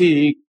نے اسے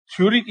ایک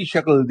تھیوری کی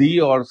شکل دی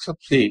اور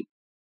سب سے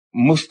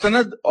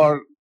مستند اور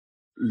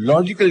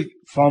لاجیکل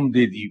فارم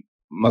دے دی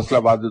مسئلہ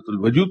وحدت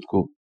الوجود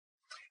کو،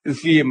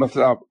 اس لیے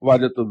مسئلہ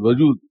وحدت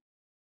الوجود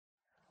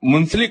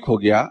منسلک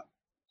ہو گیا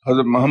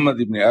حضرت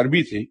محمد ابن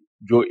عربی سے،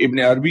 جو ابن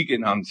عربی کے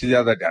نام سے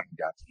زیادہ جانے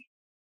جاتے ہیں.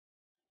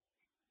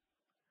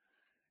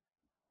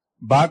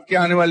 بعد کے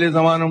آنے والے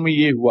زمانوں میں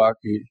یہ ہوا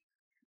کہ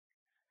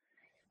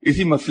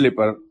اسی مسئلے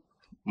پر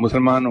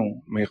مسلمانوں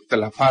میں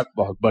اختلافات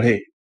بہت بڑھے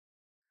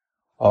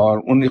اور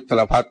ان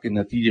اختلافات کے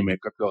نتیجے میں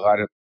قتل و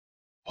غارت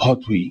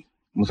بہت ہوئی،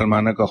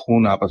 مسلمانوں کا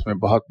خون آپس میں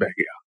بہت بہہ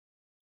گیا.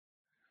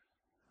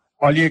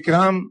 اولیاء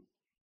کرام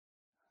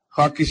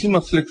خواہ کسی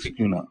مسلک سے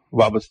کیوں نہ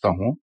وابستہ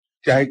ہوں،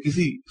 چاہے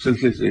کسی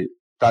سلسلے سے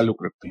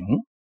تعلق رکھتے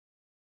ہوں،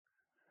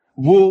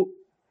 وہ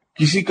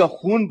کسی کا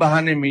خون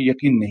بہانے میں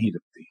یقین نہیں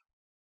رکھتے.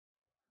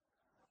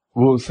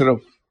 وہ صرف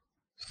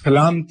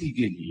سلامتی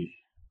کے لیے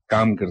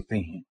کام کرتے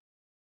ہیں،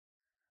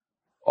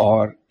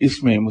 اور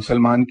اس میں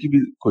مسلمان کی بھی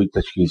کوئی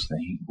تشخیص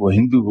نہیں، وہ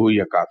ہندو ہو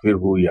یا کافر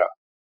ہو یا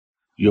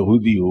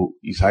یہودی ہو،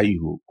 عیسائی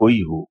ہو،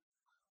 کوئی ہو،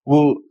 وہ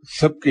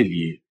سب کے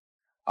لیے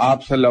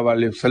آپ صلی اللہ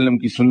علیہ وسلم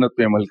کی سنت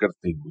پہ عمل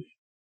کرتے ہوئے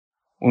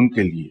ان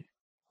کے لیے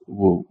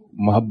وہ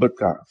محبت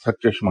کا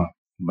سرچشمہ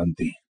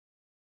بنتے ہیں.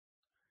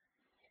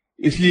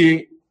 اس لیے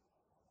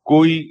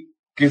کوئی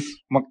کس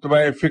مکتبہ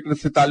فکر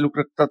سے تعلق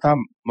رکھتا تھا،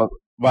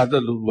 وحدت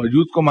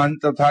الوجود کو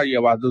مانتا تھا یا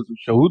وحدت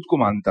الشہود کو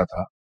مانتا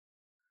تھا،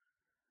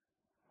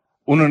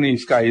 انہوں نے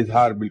اس کا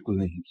اظہار بالکل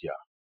نہیں کیا.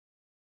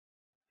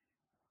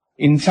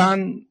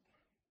 انسان،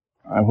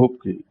 آئی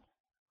ہوپ کہ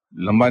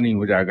لمبا نہیں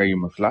ہو جائے گا یہ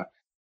مسئلہ،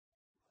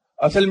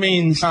 اصل میں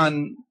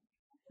انسان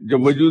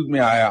جب وجود میں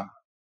آیا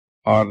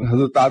اور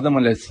حضرت آدم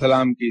علیہ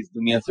السلام کی اس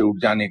دنیا سے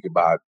اٹھ جانے کے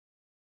بعد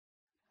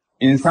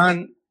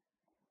انسان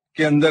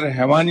کے اندر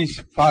حیوانی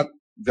صفات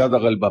زیادہ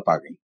غلبہ پا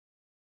گئی.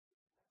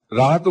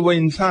 رہا تو وہ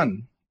انسان،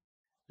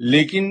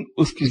 لیکن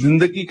اس کی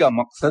زندگی کا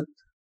مقصد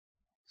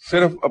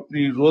صرف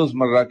اپنی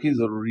روزمرہ کی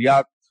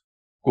ضروریات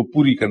کو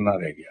پوری کرنا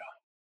رہ گیا،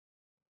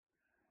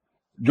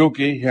 جو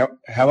کہ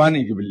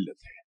حیوانی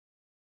جبلت ہے.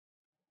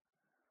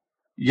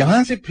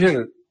 یہاں سے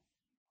پھر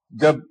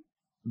جب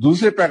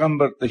دوسرے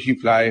پیغمبر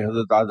تشریف لائے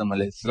حضرت آدم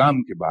علیہ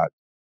السلام کے بعد،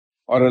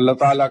 اور اللہ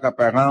تعالیٰ کا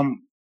پیغام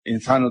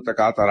انسانوں تک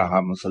آتا رہا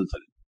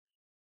مسلسل،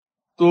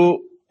 تو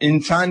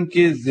انسان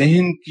کے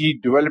ذہن کی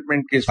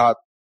ڈیولپمنٹ کے ساتھ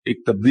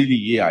ایک تبدیلی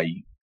یہ آئی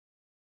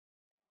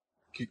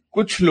کہ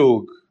کچھ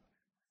لوگ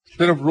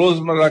صرف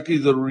روزمرہ کی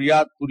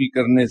ضروریات پوری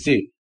کرنے سے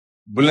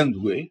بلند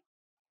ہوئے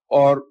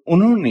اور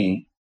انہوں نے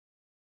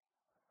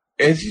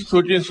ایسی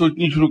سوچیں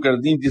سوچنی شروع کر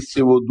دیں جس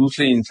سے وہ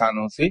دوسرے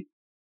انسانوں سے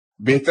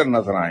بہتر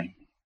نظر آئیں،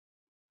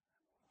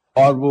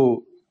 اور وہ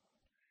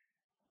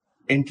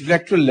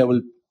इंटेलेक्चुअल लेवल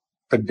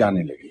तक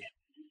जाने लगे।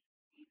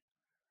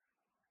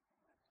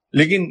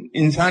 लेकिन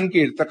इंसान के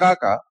इर्तिका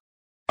का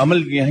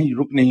अमल यहीं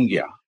रुक नहीं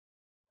गया,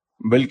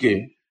 बल्कि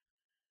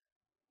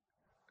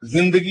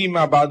जिंदगी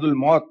में बादुल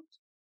मौत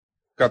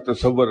का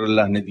तसव्वुर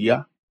अल्लाह ने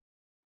दिया,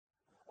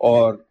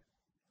 और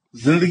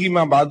जिंदगी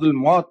में बादुल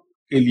मौत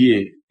के लिए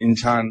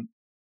इंसान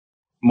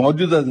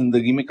मौजूदा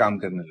जिंदगी में काम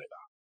करने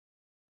लगा।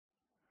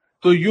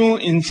 तो यूं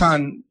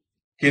इंसान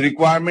की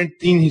रिक्वायरमेंट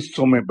 3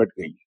 हिस्सों में बट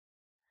गई।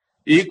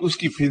 एक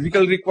उसकी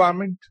फिजिकल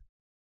रिक्वायरमेंट,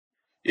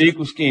 एक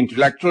उसकी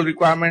इंटेलेक्चुअल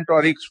रिक्वायरमेंट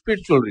और एक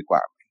स्पिरिचुअल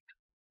रिक्वायरमेंट।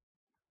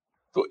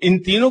 तो इन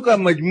तीनों का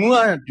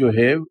मजमुआ जो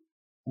है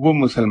वो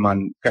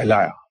मुसलमान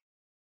कहलाया,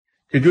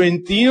 कि जो इन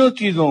तीनों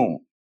चीजों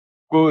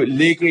को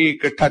लेके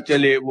इकट्ठा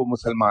चले वो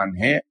मुसलमान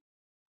है,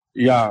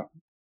 या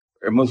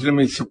Muslim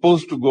is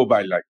suppose to go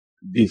bye like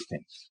these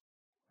things.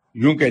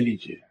 यूं कह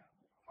लीजिए,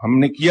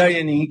 हमने किया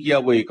या नहीं किया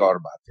वो एक और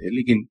बात है,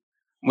 लेकिन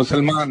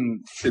मुसलमान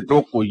से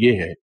तो को ये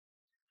है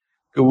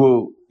कि वो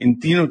इन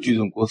तीनों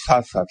चीजों को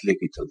साथ साथ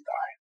लेके चलता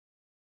है।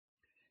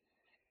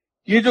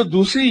 ये जो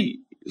दूसरी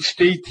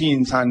स्टेज थी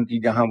इंसान की,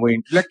 जहां वो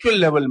इंटेलेक्चुअल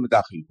लेवल में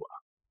दाखिल हुआ,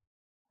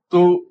 तो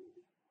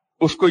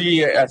उसको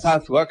ये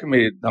एहसास हुआ कि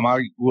मेरे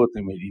दिमागी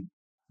कुव्वतें मेरी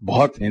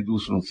बहुत हैं,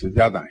 दूसरों से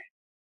ज्यादा हैं।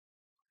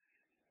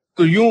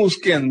 तो यूं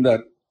उसके अंदर,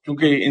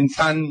 क्योंकि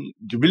इंसान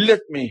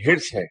जिबिल्लत में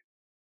हिर्स है,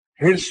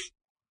 हिर्स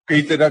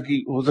कई तरह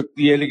की हो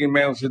सकती है, लेकिन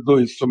मैं उसे 2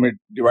 हिस्सों में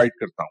डिवाइड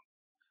करता हूं।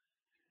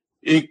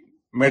 एक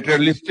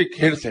मेटेरियलिस्टिक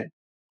हिर्स है,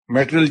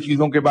 मेटेरियल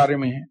चीजों के बारे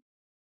में है,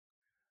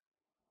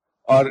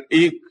 और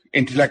एक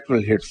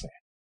इंटेलेक्चुअल हिर्स है।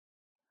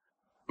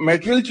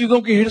 मेटेरियल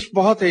चीजों की हिर्स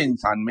बहुत है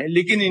इंसान में,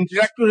 लेकिन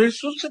इंटेलेक्चुअल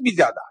हिर्स उससे भी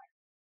ज्यादा है।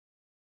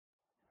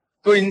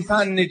 तो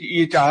इंसान ने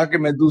ये चाहा कि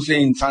मैं दूसरे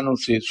इंसानों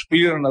से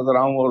सुपीरियर नजर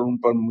आऊं और उन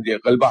पर मुझे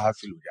गलबा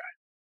हासिल हो जाए,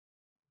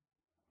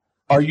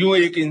 और यूं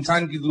एक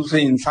इंसान की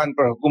दूसरे इंसान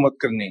पर हुकूमत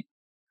करने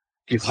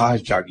की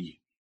ख्वाहिश जागी।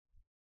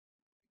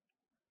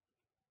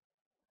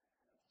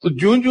 तो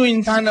जो जो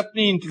इंसान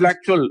अपनी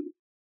इंटेलेक्चुअल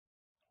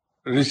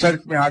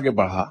रिसर्च में आगे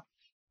बढ़ा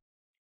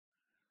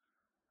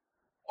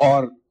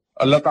और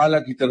अल्लाह ताला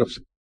की तरफ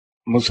से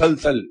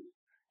मुसलसल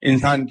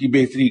इंसान की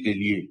बेहतरी के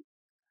लिए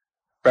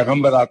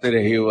पैगंबर आते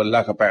रहे, वो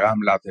अल्लाह का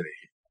पैगाम लाते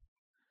रहे,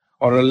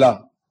 और अल्लाह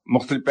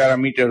मुख्तलिफ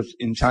पैरामीटर्स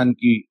इंसान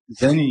की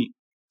ज़हनी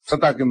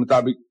सतह के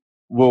मुताबिक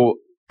वो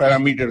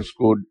पैरामीटर्स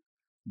को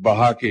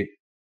बढ़ा के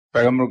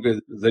पैगंबरों के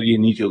जरिए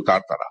नीचे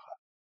उतारता रहा।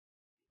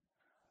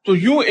 तो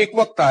यूं एक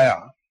वक्त आया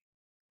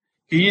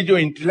कि ये जो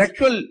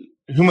इंटेलेक्चुअल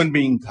ह्यूमन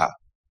बीइंग था,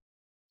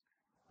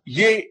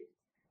 ये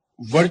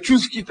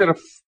वर्चूज की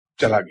तरफ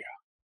चला गया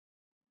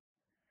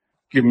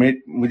कि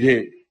मुझे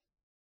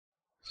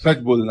सच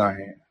बोलना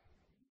है,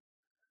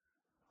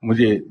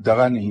 मुझे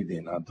दगा नहीं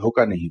देना,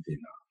 धोखा नहीं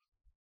देना,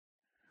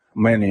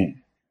 मैंने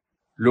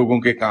लोगों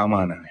के काम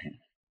आना है।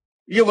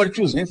 ये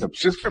वर्चूज हैं, सब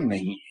सिस्टम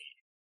नहीं है।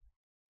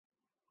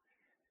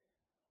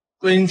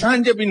 तो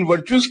इंसान जब इन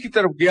वर्चूज की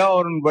तरफ गया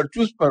और उन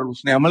वर्चूज पर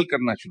उसने अमल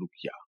करना शुरू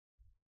किया,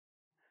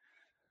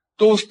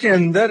 तो उसके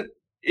अंदर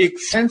एक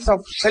सेंस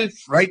ऑफ सेल्फ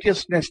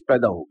राइटियसनेस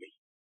पैदा हो गई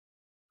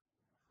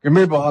कि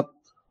मैं बहुत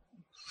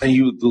सही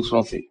हूं,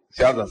 दूसरों से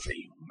ज्यादा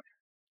सही हूं मैं।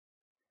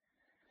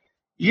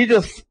 ये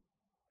जो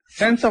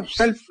सेंस ऑफ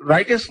सेल्फ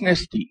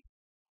राइटियसनेस थी,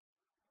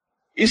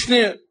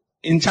 इसने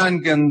इंसान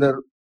के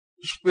अंदर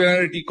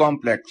सुपीरियरिटी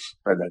कॉम्प्लेक्स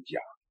पैदा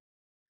किया,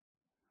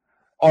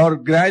 और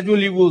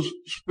ग्रेजुअली वो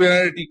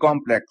सुपीरियरिटी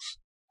कॉम्प्लेक्स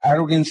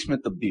एरोगेंस में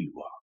तब्दील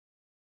हुआ।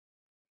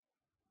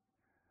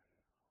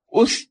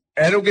 उस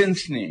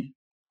एरोगेंस ने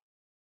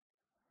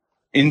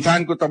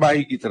इंसान को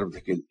तबाही की तरफ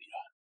धकेल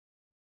दिया,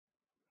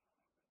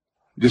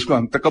 जिसको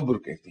हम तकब्बुर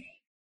कहते हैं।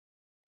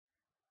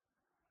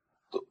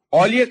 तो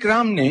औलिया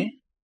किराम ने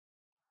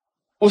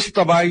उस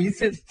तबाही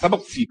से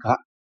सबक सीखा,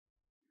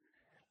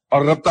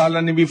 और रब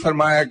ताला ने भी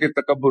फरमाया कि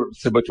तकब्बुर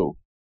से बचो।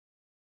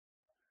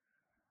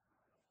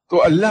 तो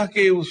अल्लाह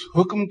के उस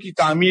हुक्म की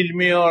तामील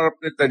में और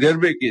अपने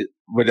तजर्बे की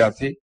वजह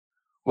से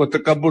वो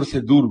तकब्बुर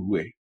से दूर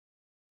हुए।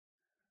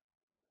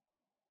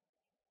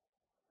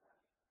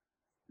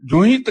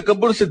 जो ही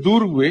तकब्बुर से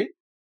दूर हुए,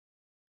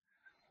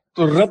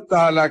 तो रब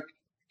ताला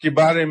के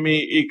बारे में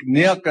एक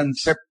नया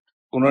कंसेप्ट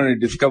उन्होंने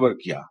डिस्कवर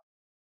किया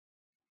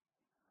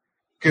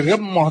कि रब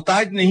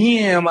मोहताज नहीं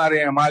है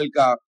हमारे अमाल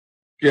का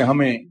कि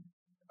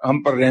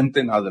हम पर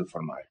रहमते नाज़िल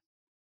फरमाए।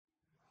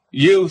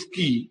 ये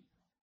उसकी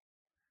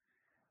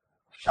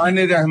शान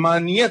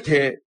रहमानियत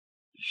है,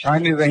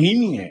 शान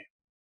रहीमी है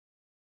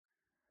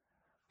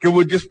कि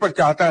वो जिस पर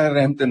चाहता है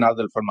रहमते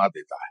नाज़िल फरमा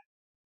देता है।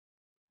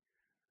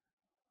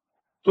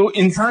 तो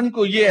इंसान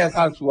को ये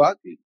एहसास हुआ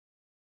कि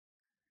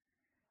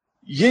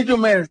ये जो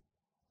मैं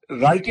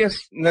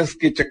राइटियसनेस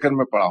के चक्कर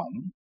में पड़ा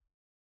हूं,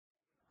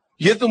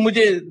 ये तो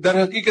मुझे दर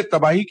हकीकत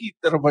तबाही की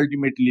तरफ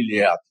अल्टीमेटली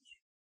ले आती है।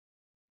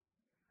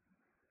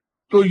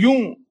 तो यूं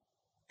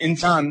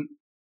इंसान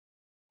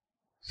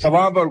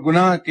सवाब और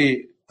गुनाह के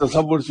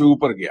तसव्वुर से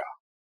ऊपर गया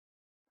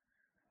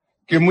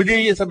कि मुझे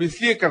ये सब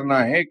इसलिए करना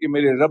है कि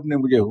मेरे रब ने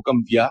मुझे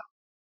हुक्म दिया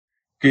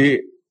कि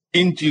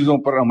इन चीजों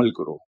पर अमल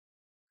करो।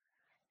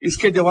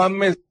 इसके जवाब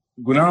में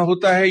गुनाह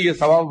होता है, ये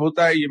सवाब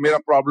होता है, ये मेरा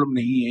प्रॉब्लम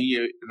नहीं है,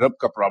 ये रब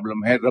का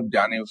प्रॉब्लम है, रब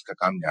जाने, उसका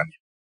काम जाने।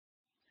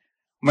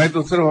 मैं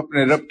तो सिर्फ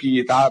अपने रब की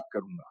इताअत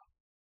करूंगा।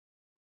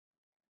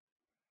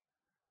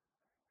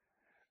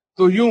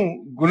 तो यूं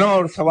गुनाह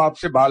और सवाब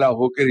से बाला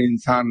होकर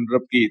इंसान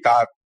रब की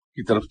इताअत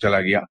की तरफ चला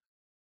गया।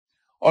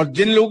 और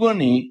जिन लोगों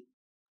ने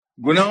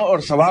गुनाह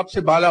और सवाब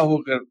से बाला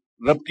होकर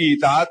रब की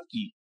इताअत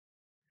की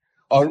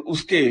और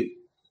उसके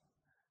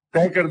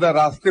तय करदा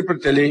रास्ते पर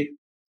चले,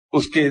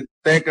 उसके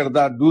तय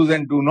करदा डूज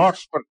एंड डू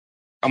नॉट्स पर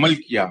अमल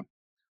किया,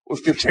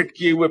 उसके सेट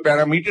किए हुए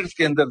पैरामीटर्स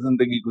के अंदर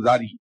जिंदगी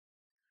गुजारी,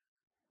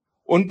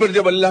 उन पर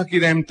जब अल्लाह की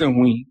रहमतें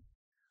हुई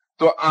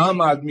तो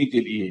आम आदमी के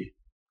लिए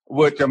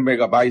वो अचंभे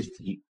का बाइस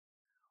थी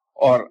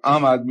और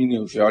आम आदमी ने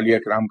उसे औलिया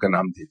कराम का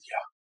नाम दे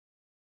दिया।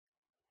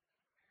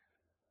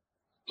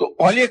 तो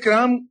औलिया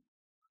कराम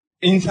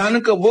इंसान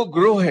का वो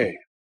ग्रोह है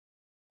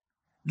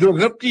जो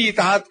रब की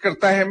इताअत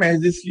करता है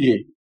महज इसलिए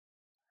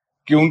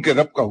कि उनके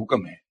रब का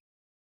हुक्म है।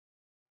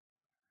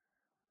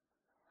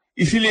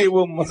 इसीलिए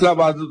वो मसला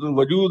वादतुल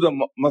वजूद और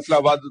मसला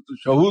वादतुल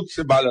शहूद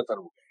से बालातर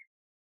हो गए।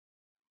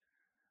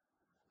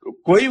 तो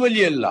कोई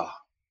वली अल्लाह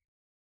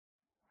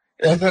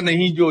ऐसा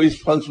नहीं जो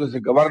इस फलसफे से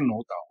गवर्न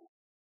होता हो।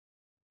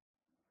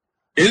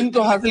 इल्म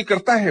तो हासिल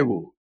करता है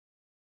वो,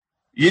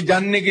 ये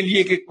जानने के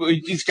लिए कि कोई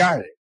चीज क्या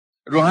है।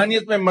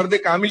 रूहानियत में मर्द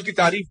कामिल की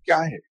तारीफ क्या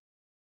है?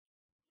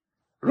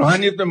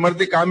 रूहानियत में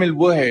मर्द कामिल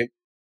वो है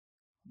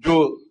जो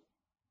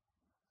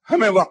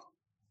हमें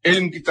वक्त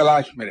इल्म की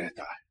तलाश में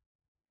रहता है।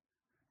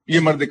 ये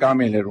मर्द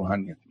कामिल है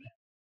रूहानियत में।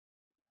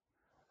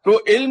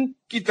 तो इल्म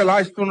की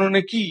तलाश तो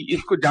उन्होंने की,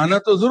 इसको जाना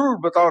तो जरूर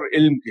बतौर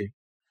इल्म के,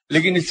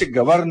 लेकिन इससे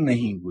गवर्न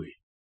नहीं हुए।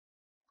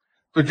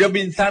 तो जब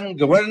इंसान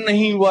गवर्न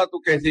नहीं हुआ तो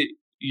कैसे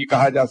ये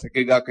कहा जा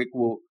सकेगा कि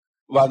वो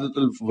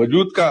वहदतुल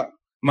वजूद का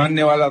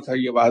मानने वाला था,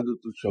 ये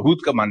वहदतुल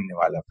शहूद का मानने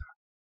वाला था।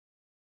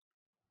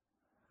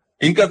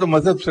 इनका तो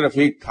मजहब सिर्फ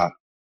एक था,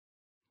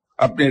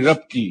 अपने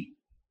रब की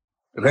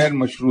गैर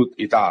मशरूत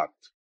इताअत।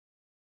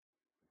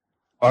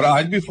 और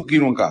आज भी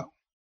फकीरों का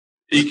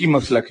एक ही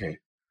मसलक है,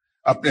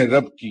 अपने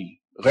रब की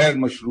गैर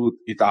मशरूत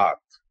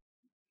इताअत,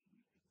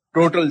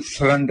 टोटल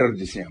सरेंडर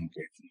जिसे हम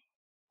कहते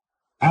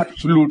हैं,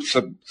 एब्सोल्यूट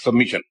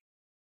सबमिशन।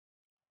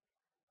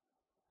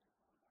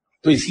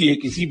 तो इसलिए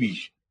किसी भी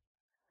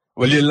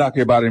वली अल्लाह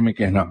के बारे में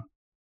कहना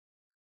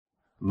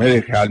मेरे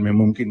ख्याल में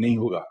मुमकिन नहीं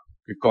होगा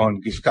कि कौन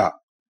किसका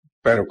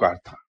पैरोकार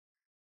था।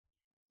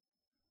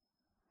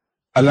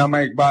 अल्लामा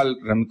इकबाल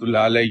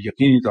रहमतुल्लाह अलैह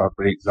यकीनी तौर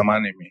पर एक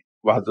जमाने में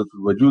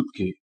वहदतुल वजूद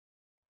के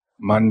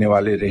मानने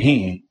वाले रहे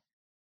हैं,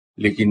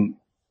 लेकिन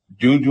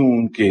जो जो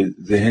उनके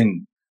जहन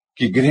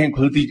की गिरहें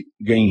खुलती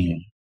गई हैं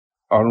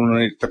और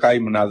उन्होंने तकाई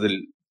मनाजिल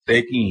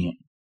तय की हैं,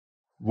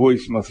 वो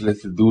इस मसले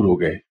से दूर हो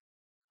गए।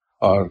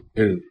 और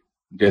फिर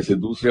जैसे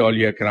दूसरे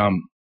औलिया कराम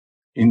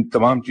इन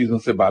तमाम चीजों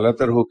से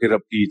बालातर होकर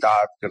रब की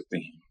इताअत करते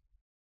हैं,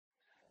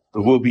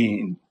 तो वो भी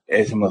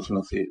ऐसे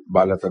मसलों से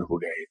बालातर हो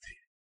गए थे।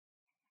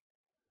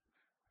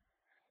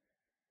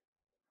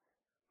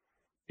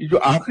 ये जो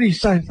आखिरी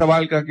हिस्सा है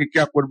सवाल का कि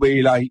क्या कुर्ब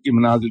इलाही की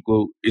मनाजिल को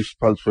इस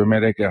फलसफे में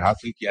रहकर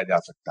हासिल किया जा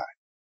सकता है,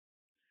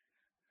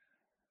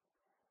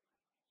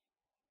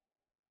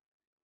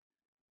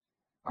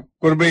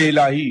 कुर्ब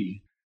इलाही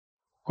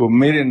को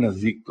मेरे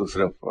नजदीक तो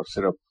सिर्फ और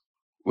सिर्फ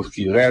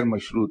उसकी गैर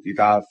मशरूत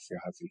इताअत से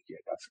हासिल किया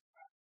जा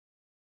सकता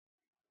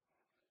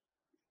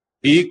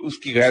है। एक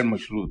उसकी गैर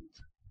मशरूत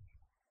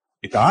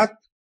इताअत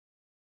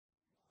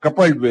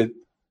कपल्ड विद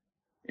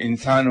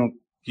इंसानों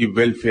की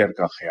वेलफेयर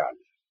का ख्याल,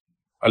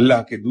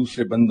 अल्लाह के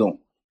दूसरे बंदों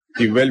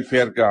की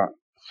वेलफेयर का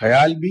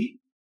ख्याल भी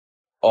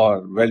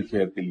और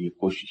वेलफेयर के लिए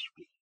कोशिश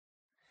भी।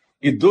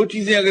 ये दो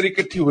चीजें अगर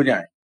इकट्ठी हो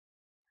जाएं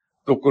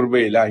तो कुर्ब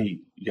इलाही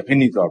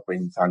यकीनी तौर पर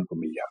इंसान को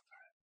मिल जाता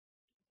है।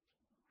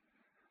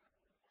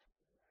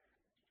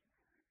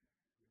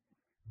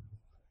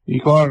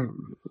 एक और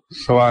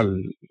सवाल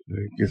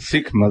कि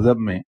सिख मजहब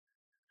में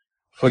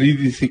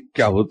फरीदी सिख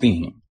क्या होती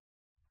हैं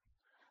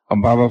और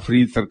बाबा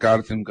फरीद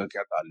सरकार से उनका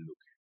क्या ताल्लुक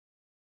है।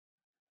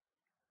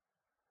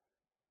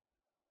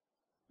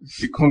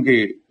 सिखों के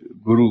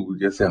गुरु,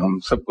 जैसे हम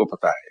सबको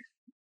पता है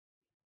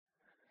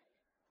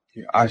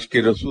कि आशिक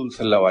रसूल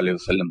सल्लल्लाहु अलैहि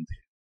वसल्लम थे,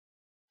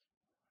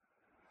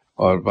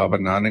 और बाबा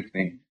नानक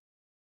ने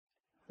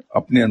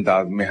अपने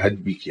अंदाज में हज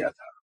भी किया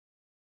था।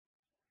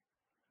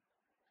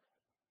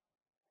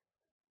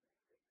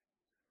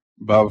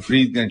 बाबा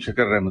फरीद ने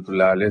शकर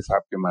रहमतुल्लाह अलैह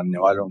साहब के मानने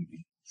वालों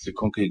में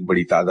सिखों की एक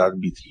बड़ी तादाद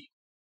भी थी,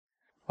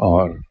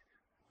 और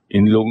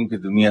इन लोगों के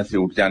दुनिया से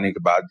उठ जाने के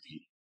बाद भी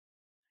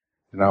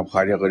जनाब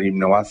ख्वाजा गरीब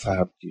नवाज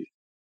साहब के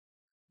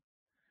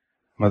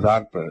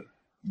मजार पर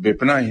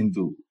बेपनाह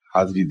हिंदू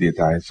हाजिरी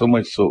देता है। सो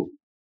मच सो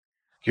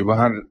कि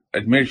वहां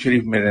अजमेर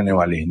शरीफ में रहने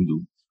वाले हिंदू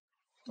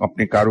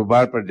अपने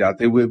कारोबार पर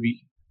जाते हुए भी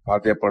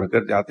फातिहा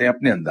पढ़कर जाते हैं,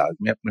 अपने अंदाज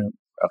में, अपने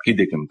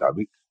अकीदे के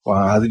मुताबिक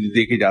वहां हाजिरी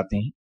दे के जाते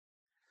हैं,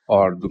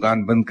 और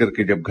दुकान बंद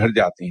करके जब घर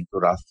जाते हैं तो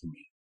रास्ते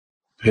में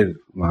फिर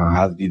वहां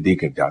हाजिरी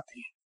देकर जाते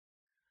हैं।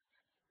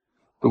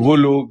 तो वो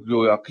लोग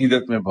जो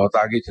अकीदत में बहुत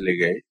आगे चले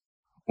गए,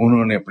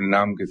 उन्होंने अपने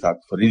नाम के साथ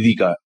फरीदी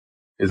का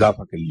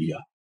इजाफा कर लिया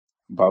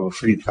बाबा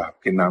फरीद साहब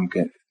के नाम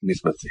के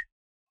निस्बत से।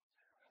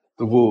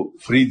 تو وہ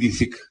فریدی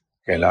سکھ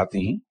کہلاتے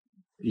ہیں.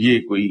 یہ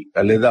کوئی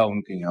علیحدہ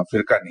ان کے یہاں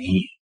فرقہ نہیں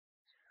ہے،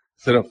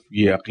 صرف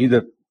یہ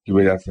عقیدت کی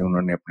وجہ سے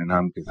انہوں نے اپنے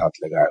نام کے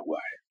ساتھ لگایا ہوا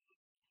ہے.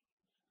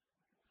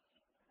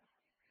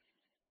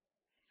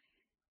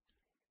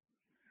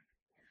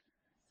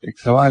 ایک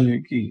سوال ہے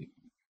کہ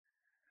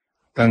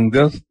تنگ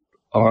دست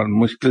اور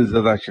مشکل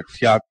زدہ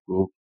شخصیات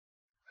کو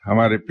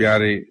ہمارے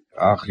پیارے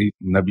آخری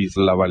نبی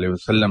صلی اللہ علیہ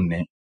وسلم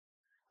نے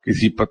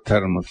کسی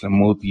پتھر مثلا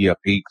موتی،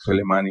 عقیق،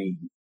 سلیمانی،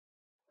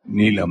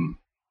 نیلم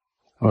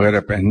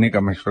وغیرہ پہننے کا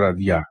مشورہ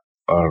دیا،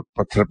 اور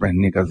پتھر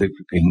پہننے کا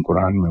ذکر کہیں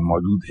قرآن میں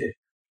موجود ہے؟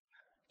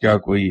 کیا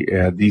کوئی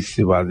حدیث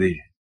سے واضح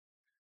ہے؟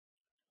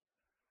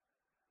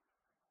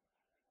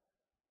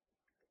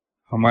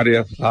 ہمارے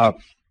اسلاف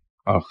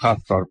اور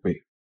خاص طور پہ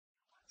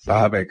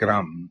صحابہ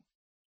اکرام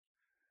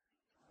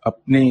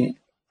اپنے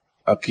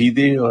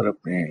عقیدے اور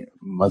اپنے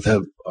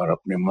مذہب اور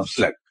اپنے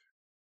مسلک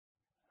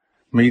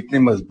میں اتنے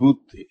مضبوط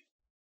تھے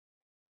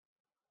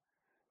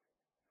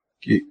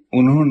کہ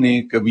انہوں نے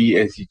کبھی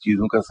ایسی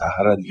چیزوں کا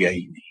سہارا لیا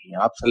ہی نہیں.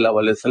 آپ صلی اللہ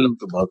علیہ وسلم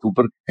تو بہت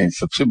اوپر ہیں،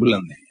 سب سے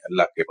بلند ہیں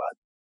اللہ کے بعد.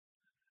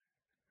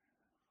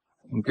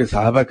 ان کے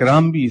صحابہ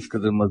کرام بھی اس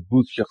قدر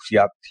مضبوط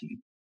شخصیات تھیں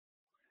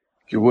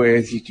کہ وہ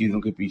ایسی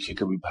چیزوں کے پیچھے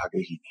کبھی بھاگے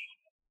ہی نہیں.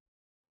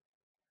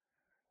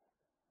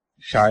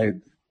 شاید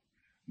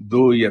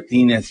 2 یا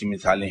 3 ایسی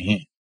مثالیں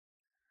ہیں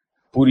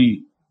پوری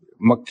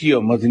مکی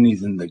اور مدنی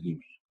زندگی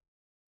میں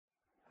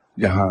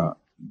جہاں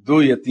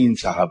 2 یا 3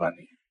 صحابہ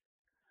نے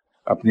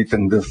اپنی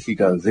تنگدستی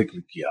کا ذکر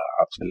کیا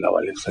آپ صلی اللہ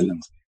علیہ وسلم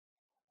سے،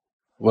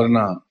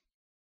 ورنہ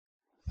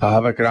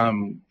صحابہ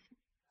کرام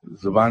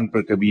زبان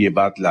پر کبھی یہ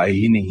بات لائے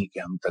ہی نہیں کہ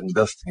ہم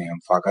تنگدست ہیں، ہم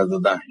فاقہ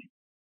زدہ ہیں.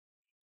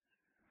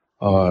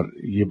 اور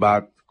یہ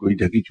بات کوئی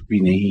ڈھکی چھپی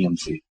نہیں ہم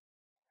سے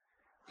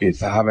کہ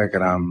صحابہ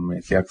کرام میں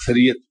سے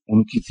اکثریت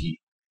ان کی تھی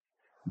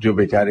جو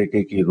بیچارے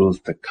کہ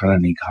روز تک کھانا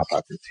نہیں کھا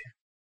پاتے تھے.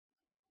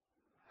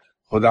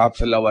 خدا آپ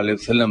صلی اللہ علیہ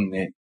وسلم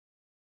نے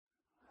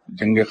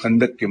جنگ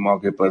خندق کے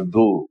موقع پر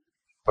 2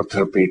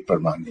 پتھر پیٹ پر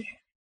باندھے ہیں،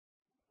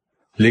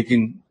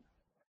 لیکن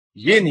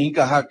یہ نہیں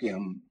کہا کہ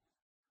ہم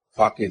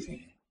فاقے سے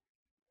ہیں،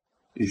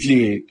 اس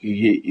لیے کہ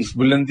یہ اس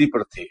بلندی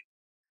پر تھے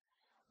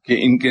کہ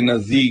ان کے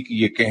نزدیک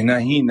یہ کہنا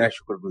ہی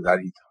ناشکر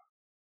گزاری تھا.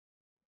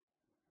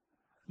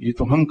 یہ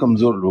تو ہم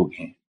کمزور لوگ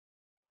ہیں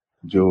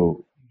جو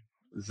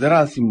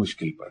ذرا سی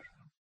مشکل پر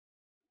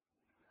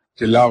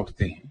چلا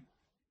اٹھتے ہیں،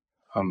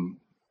 ہم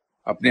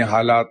اپنے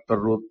حالات پر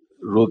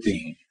روتے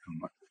ہیں،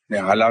 ہم اپنے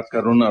حالات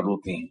کا رونا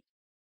روتے ہیں،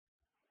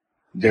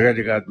 جگہ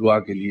جگہ دعا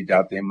کے لیے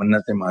جاتے ہیں،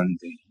 منتیں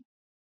مانتے ہیں.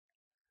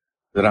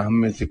 ذرا ہم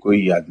میں سے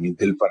کوئی آدمی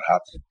دل پر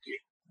ہاتھ رکھ کے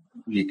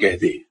یہ کہہ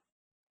دے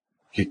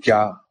کہ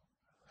کیا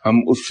ہم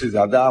اس سے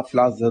زیادہ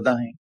افلاس زدہ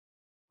ہیں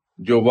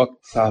جو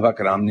وقت صحابہ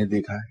کرام نے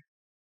دیکھا ہے؟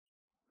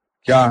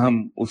 کیا ہم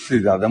اس سے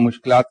زیادہ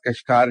مشکلات کا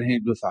شکار ہیں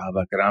جو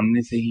صحابہ کرام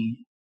نے سہی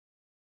ہیں؟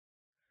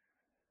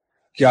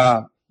 کیا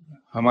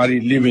ہماری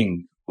لیونگ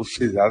اس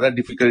سے زیادہ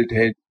ڈیفیکلٹ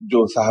ہے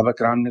جو صحابہ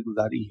کرام نے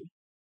گزاری ہے؟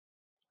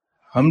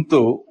 ہم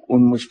تو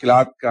ان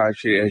مشکلات کا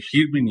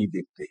اشیر بھی نہیں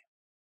دیکھتے،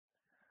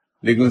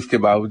 لیکن اس کے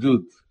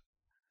باوجود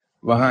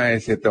وہاں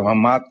ایسے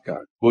توہمات کا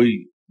کوئی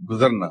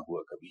گزر نہ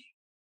ہوا کبھی.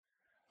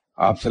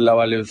 آپ صلی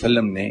اللہ علیہ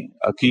وسلم نے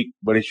عقیق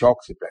بڑے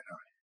شوق سے پہنا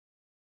ہے.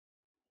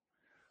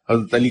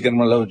 حضرت علی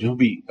کرم اللہ وجہہ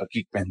بھی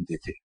عقیق پہنتے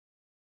تھے،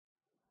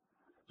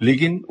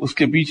 لیکن اس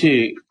کے پیچھے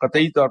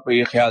قطعی طور پر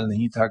یہ خیال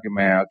نہیں تھا کہ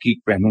میں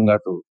عقیق پہنوں گا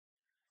تو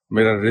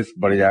میرا رزق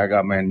بڑھ جائے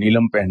گا، میں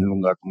نیلم پہن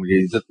لوں گا تو مجھے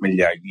عزت مل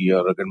جائے گی،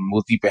 اور اگر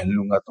موتی پہن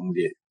لوں گا تو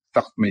مجھے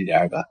تخت مل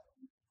جائے گا.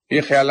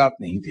 یہ خیالات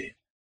نہیں تھے.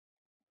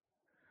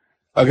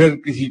 اگر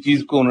کسی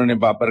چیز کو انہوں نے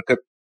بابرکت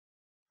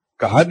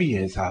کہا بھی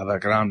ہے صحابہ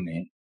کرام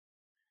نے،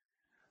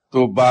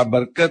 تو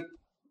بابرکت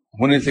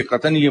ہونے سے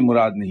قطعاً یہ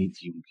مراد نہیں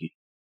تھی ان کی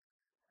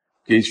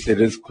کہ اس سے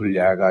رزق کھل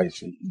جائے گا،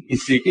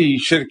 اس سے کہ یہ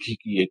شرک ہی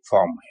کی ایک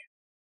فارم ہے.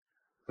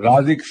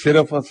 رازق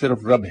صرف اور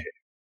صرف رب ہے.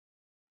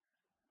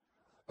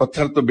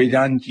 پتھر تو بے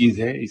جان چیز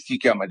ہے، اس کی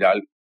کیا مجال.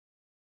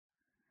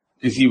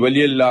 کسی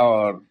ولی اللہ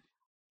اور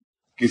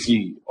کسی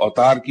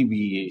اوتار کی بھی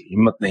یہ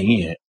ہمت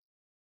نہیں ہے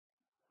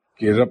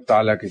کہ رب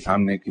تعالیٰ کے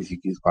سامنے کسی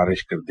کی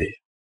سفارش کر دے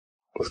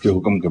اس کے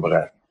حکم کے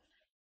بغیر.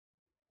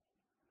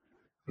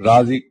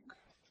 رازق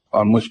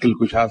اور مشکل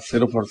کشا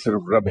صرف اور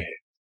صرف رب ہے.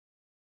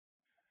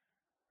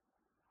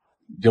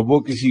 جب وہ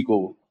کسی کو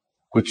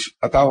کچھ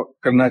عطا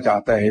کرنا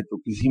چاہتا ہے تو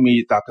کسی میں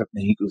یہ طاقت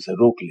نہیں کہ اسے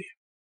روک لے،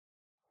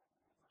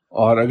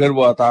 اور اگر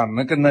وہ عطا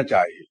نہ کرنا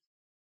چاہے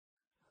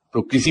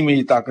تو کسی میں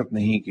یہ طاقت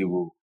نہیں کہ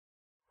وہ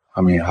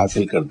ہمیں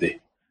حاصل کر دے.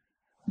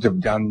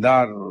 جب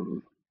جاندار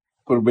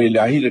قرب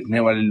الہی رکھنے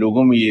والے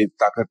لوگوں میں یہ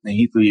طاقت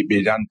نہیں تو یہ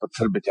بے جان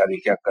پتھر بیچارے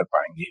کیا کر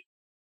پائیں گے.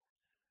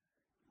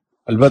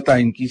 البتہ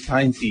ان کی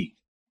سائنسی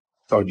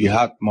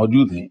توجیحات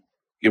موجود ہیں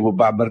کہ وہ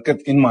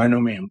بابرکت کن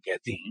معنوں میں ہم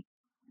کہتے ہیں.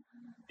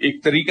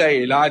 ایک طریقہ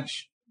علاج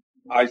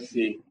آج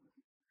سے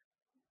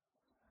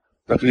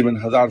تقریباً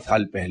 1000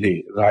 سال پہلے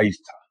رائج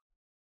تھا،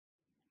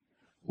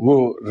 وہ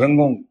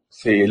رنگوں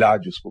سے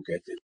علاج اس کو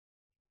کہتے تھے.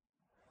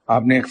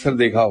 آپ نے اکثر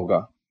دیکھا ہوگا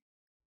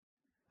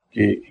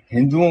کہ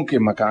ہندوؤں کے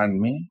مکان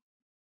میں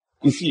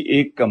کسی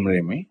ایک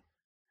کمرے میں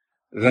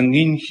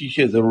رنگین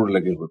شیشے ضرور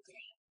لگے ہوتے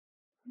ہیں.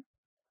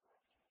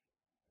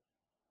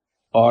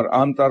 اور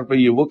عام طور پر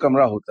یہ وہ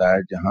کمرہ ہوتا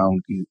ہے جہاں ان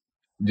کی،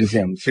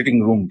 جسے ہم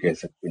سٹنگ روم کہہ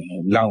سکتے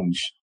ہیں، لاؤنج،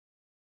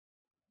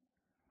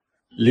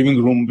 لیونگ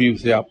روم بھی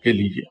اسے آپ کہہ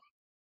لیجیے.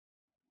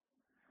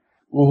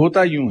 وہ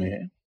ہوتا یوں ہے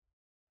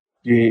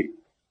کہ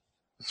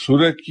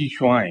سورج کی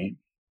شعائیں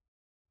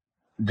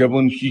جب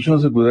ان شیشوں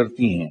سے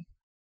گزرتی ہیں،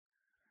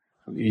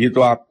 یہ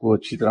تو آپ کو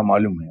اچھی طرح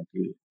معلوم ہے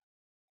کہ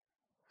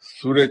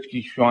سورج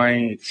کی شعائیں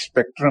ایک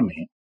اسپیکٹرم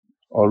ہیں،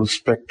 اور اس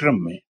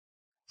اسپیکٹرم میں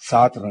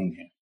 7 رنگ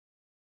ہیں.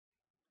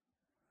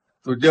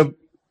 تو جب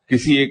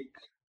کسی ایک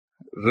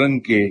رنگ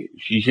کے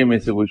شیشے میں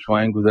سے وہ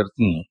شعائیں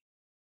گزرتی ہیں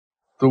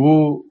تو وہ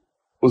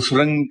اس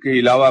رنگ کے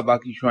علاوہ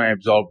باقی شعائیں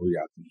ایبزارب ہو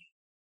جاتی ہیں.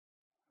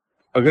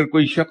 اگر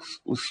کوئی شخص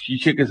اس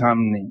شیشے کے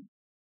سامنے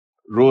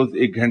روز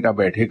 1 گھنٹہ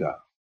بیٹھے گا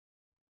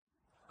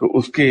تو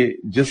اس کے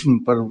جسم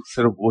پر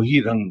صرف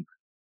وہی رنگ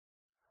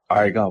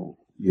آئے گا.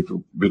 یہ تو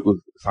بالکل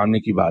سامنے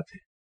کی بات ہے.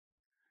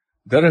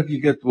 در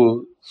حقیقت وہ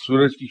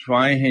سورج کی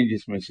شعائیں ہیں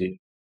جس میں سے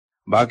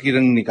باقی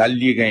رنگ نکال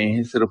لیے گئے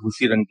ہیں، صرف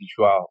اسی رنگ کی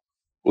شعاع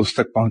اس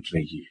تک پہنچ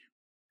رہی ہے.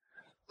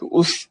 تو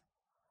اس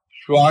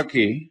شعاع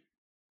کے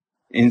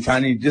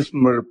انسانی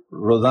جسم پر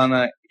روزانہ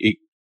ایک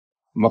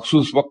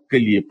مخصوص وقت کے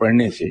لیے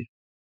پڑھنے سے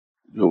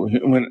جو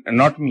ہیومن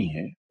اناٹمی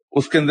ہے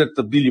اس کے اندر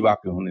تبدیلی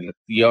واقع ہونے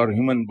لگتی ہے، اور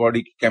ہیومن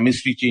باڈی کی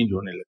کیمسٹری چینج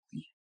ہونے لگتی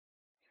ہے،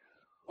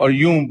 اور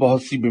یوں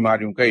بہت سی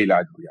بیماریوں کا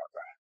علاج ہو جاتا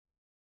ہے.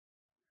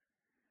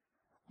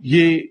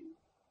 یہ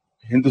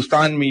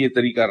ہندوستان میں یہ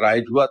طریقہ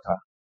رائج ہوا تھا،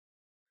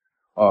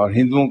 اور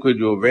ہندوؤں کے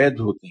جو وید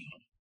ہوتے ہیں،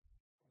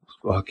 اس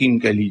کو حکیم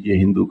کہہ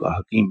لیجئے، ہندو کا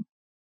حکیم،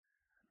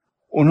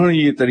 انہوں نے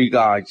یہ طریقہ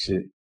آج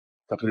سے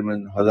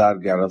تقریباً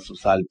 1100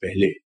 سال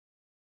پہلے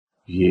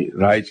یہ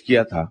رائج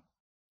کیا تھا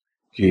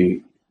کہ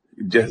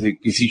جیسے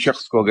کسی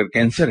شخص کو اگر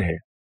کینسر ہے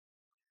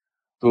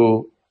تو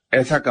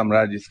ایسا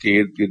کمرہ جس کے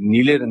ارد گرد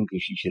نیلے رنگ کے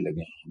شیشے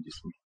لگے ہیں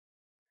جس میں،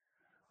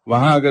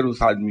 وہاں اگر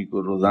اس آدمی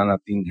کو روزانہ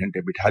 3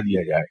 گھنٹے بٹھا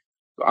دیا جائے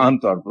تو عام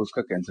طور پر اس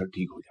کا کینسر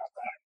ٹھیک ہو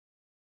جاتا ہے.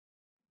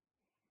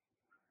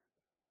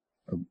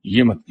 اب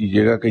یہ مت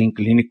کیجیے گا کہیں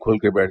کلینک کھول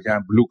کے بیٹھ جائیں،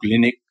 بلو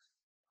کلینک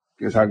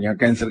کے ساتھ، یہاں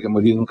کینسر کے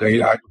مریضوں کا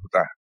علاج ہوتا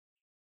ہے.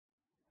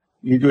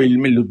 یہ جو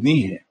علم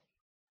لدنی ہے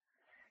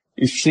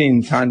اس سے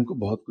انسان کو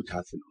بہت کچھ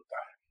حاصل ہوتا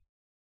ہے.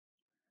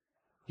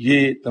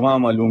 یہ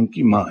تمام علوم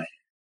کی ماں ہے،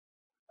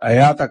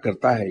 احاطہ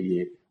کرتا ہے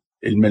یہ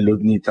علم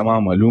لدنی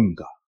تمام علوم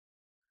کا.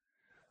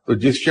 تو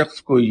جس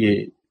شخص کو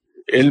یہ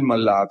علم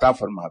اللہ عطا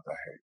فرماتا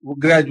ہے وہ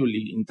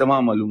گریجولی ان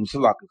تمام علوم سے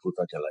واقف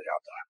ہوتا چلا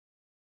جاتا ہے.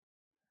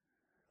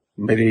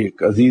 میرے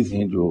ایک عزیز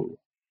ہیں جو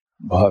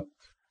بہت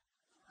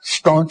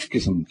سٹانچ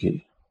قسم کے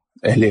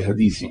اہل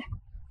حدیث ہیں،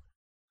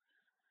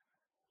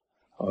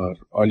 اور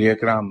اولیاء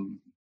کرام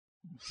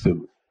سے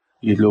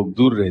یہ لوگ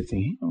دور رہتے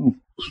ہیں.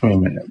 اس میں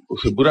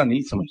اسے برا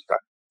نہیں سمجھتا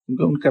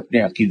کیونکہ ان کے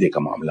اپنے عقیدے کا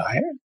معاملہ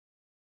ہے.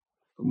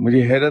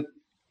 مجھے حیرت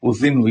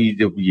اس دن ہوئی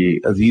جب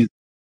یہ عزیز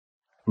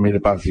میرے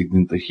پاس ایک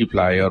دن تشریف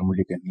لائے اور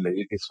مجھے کہنے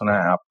لگے کہ سنا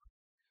ہے آپ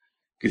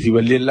کسی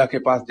ولی اللہ کے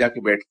پاس جا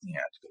کے بیٹھتی ہیں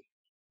آج کل.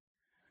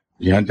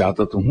 یہاں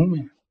جاتا تو ہوں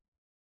میں.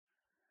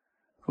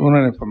 تو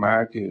انہوں نے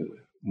فرمایا کہ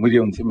مجھے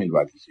ان سے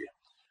ملوا دیجیے.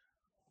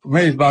 تو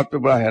میں اس بات پہ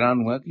بڑا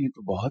حیران ہوا کہ یہ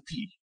تو بہت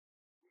ہی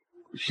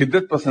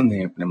شدت پسند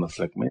ہیں اپنے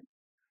مسلک میں.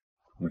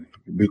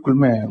 بالکل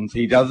میں ان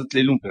سے اجازت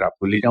لے لوں پھر آپ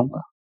کو لے جاؤں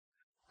گا.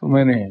 تو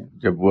میں نے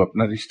جب وہ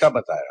اپنا رشتہ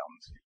بتایا ان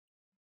سے،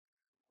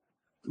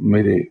 تو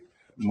میرے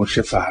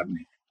مرشد صاحب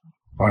نے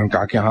فوراً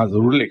کہا کہ ہاں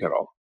ضرور لے کر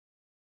آؤ.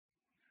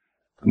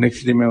 تو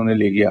نیکسٹ ڈے میں انہیں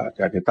لے گیا،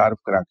 کیا کہ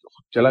تعارف کرا کے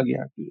خود چلا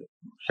گیا کہ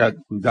شاید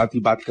کوئی ذاتی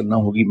بات کرنا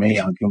ہوگی، میں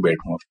یہاں کیوں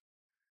بیٹھوں.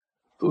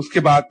 تو اس کے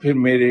بعد پھر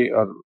میرے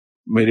اور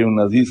میرے ان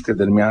عزیز کے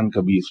درمیان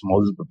کبھی اس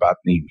موضوع پہ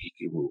بات نہیں ہوئی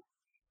کہ وہ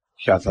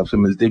شاہ صاحب سے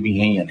ملتے بھی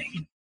ہیں یا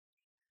نہیں.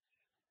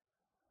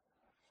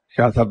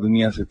 شاہ صاحب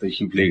دنیا سے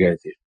تشریف لے گئے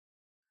تھے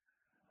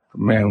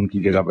تو میں ان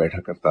کی جگہ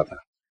بیٹھا کرتا تھا.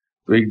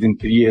 تو ایک دن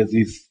پھر یہ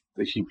عزیز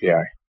تشریف لے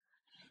آئے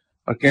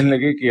اور کہنے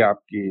لگے کہ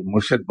آپ کے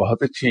مرشد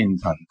بہت اچھے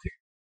انسان تھے.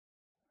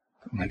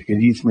 میں نے کہا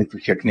جی اس میں تو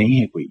شک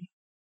نہیں ہے کوئی.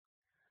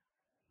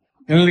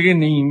 کہنے لگے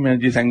نہیں، میں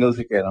جس اینگل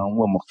سے کہہ رہا ہوں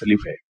وہ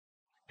مختلف ہے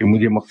کہ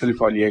مجھے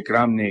مختلف اولیاء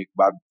کرام نے ایک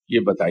بات یہ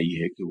بتائی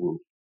ہے کہ وہ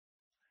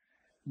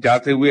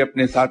جاتے ہوئے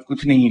اپنے ساتھ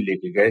کچھ نہیں لے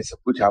کے گئے،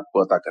 سب کچھ آپ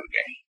کو عطا کر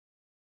گئے ہیں.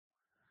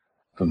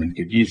 تو میں نے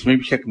کہا جی اس میں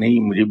بھی شک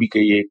نہیں، مجھے بھی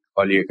کئی ایک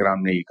اولیاء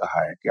کرام نے یہ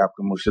کہا ہے کہ آپ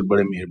کے مرشد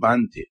بڑے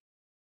مہربان تھے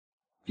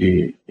کہ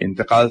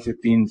انتقال سے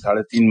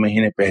 3-3.5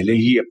 مہینے پہلے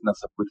ہی اپنا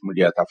سب کچھ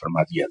مجھے عطا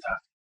فرما دیا تھا.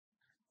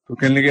 تو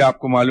کہنے لگے آپ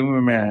کو معلوم ہے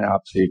میں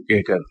آپ سے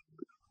کہہ کر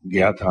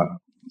گیا تھا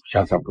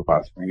شاہ صاحب کے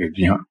پاس. میں کہا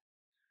جی ہاں.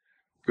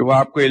 کہ وہ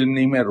آپ کو علم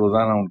نہیں، میں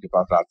روزانہ ان کے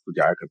پاس رات کو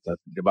جایا کرتا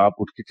تھا. جب آپ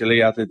اٹھ کے چلے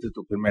جاتے تھے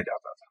تو پھر میں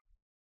جاتا تھا.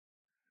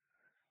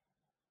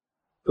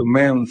 تو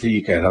میں ان سے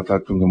یہ کہہ رہا تھا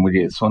کیونکہ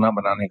مجھے سونا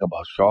بنانے کا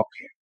بہت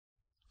شوق ہے،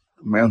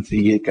 میں ان سے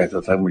یہ کہتا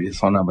تھا مجھے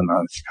سونا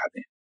بنانا سکھا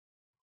دیں.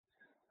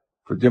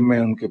 تو جب میں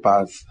ان کے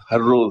پاس ہر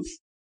روز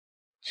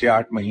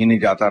 6-8 مہینے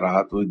جاتا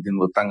رہا تو ایک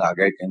دن وہ تنگ آ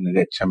گئے، کہنے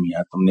لگے اچھا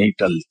میاں تم نہیں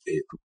ٹلتے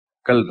تو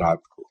کل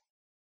رات کو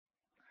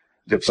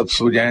جب سب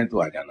سو جائیں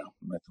تو آ جانا،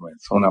 میں تمہیں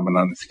سونا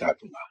بنانا سکھا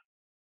دوں گا.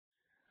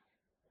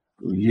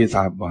 تو یہ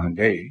صاحب وہاں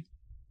گئے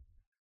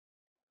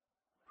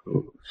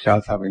تو شاہ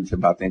صاحب ان سے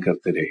باتیں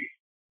کرتے رہے.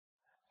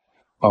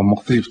 اور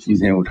مختلف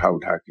چیزیں اٹھا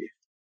اٹھا کے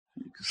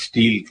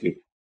اسٹیل کے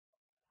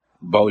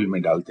باؤل میں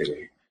ڈالتے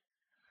رہے،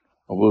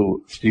 اور وہ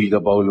اسٹیل کا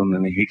باؤل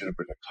انہوں نے ہیٹر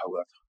پہ رکھا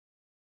ہوا تھا۔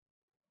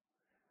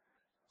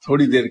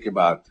 تھوڑی دیر کے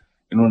بعد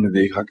انہوں نے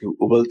دیکھا کہ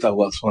ابلتا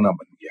ہوا سونا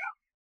بن گیا،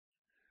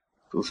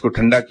 تو اس کو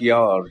ٹھنڈا کیا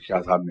اور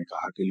شاہ صاحب نے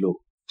کہا کہ لو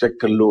چیک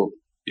کر لو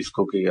اس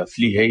کو کہ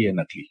اصلی ہے یا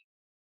نکلی۔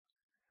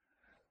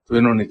 تو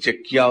انہوں نے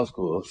چیک کیا، اس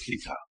کو اصلی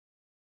تھا۔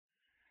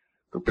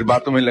 تو پھر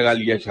باتوں میں لگا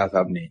لیا شاہ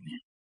صاحب نے انہیں،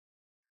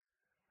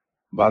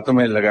 باتوں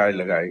میں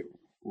لگائے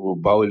وہ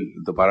باؤل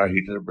دوبارہ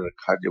ہیٹر پر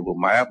رکھا۔ جب وہ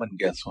مایا بن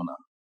گیا سونا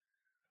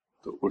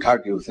تو اٹھا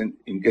کے اسے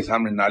ان کے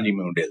سامنے نالی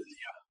میں اڈیل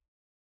دیا۔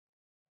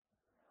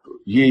 تو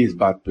یہ اس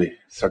بات پہ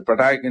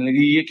سٹپٹائے، کہنے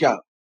لگی یہ کیا؟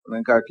 انہوں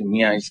نے کہا کہ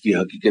میاں اس کی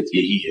حقیقت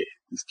یہی ہے،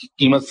 اس کی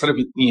قیمت صرف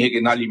اتنی ہے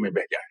کہ نالی میں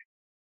بہ جائے،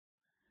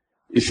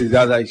 اس سے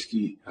زیادہ اس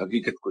کی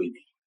حقیقت کوئی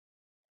نہیں۔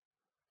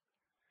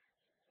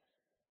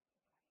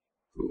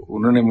 تو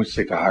انہوں نے مجھ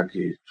سے کہا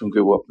کہ چونکہ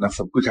وہ اپنا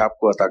سب کچھ آپ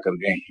کو عطا کر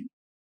گئے ہیں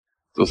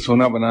تو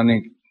سونا بنانے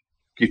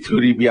کی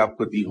تھیوری بھی آپ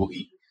کو دی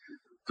ہوگی،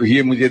 تو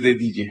یہ مجھے دے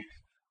دیجئے۔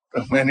 تو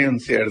میں نے ان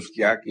سے عرض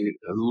کیا کہ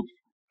حضور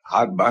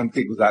ہاتھ باندھ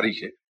کے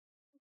گزارش ہے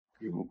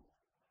کہ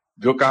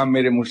جو کام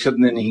میرے مرشد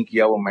نے نہیں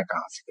کیا وہ میں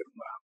کہاں سے کروں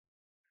گا۔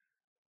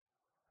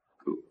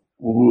 تو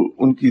وہ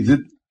ان کی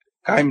ضد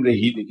قائم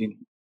رہی، لیکن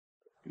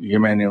یہ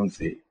میں نے ان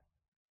سے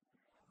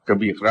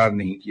کبھی اقرار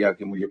نہیں کیا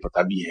کہ مجھے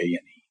پتہ بھی ہے یا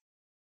نہیں۔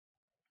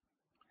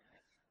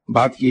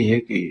 بات یہ ہے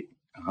کہ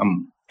ہم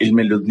علم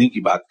لدنی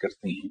کی بات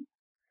کرتے ہیں،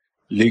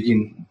 لیکن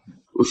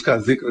اس کا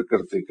ذکر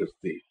کرتے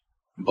کرتے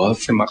بہت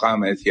سے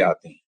مقام ایسے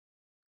آتے ہیں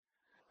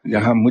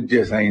جہاں مجھ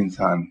جیسا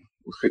انسان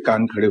اس کے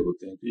کان کھڑے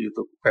ہوتے ہیں کہ یہ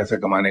تو پیسہ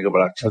کمانے کا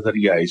بڑا اچھا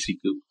ذریعہ ہے، اسی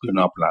کو کیوں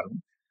نہ اپنا لوں۔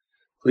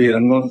 تو یہ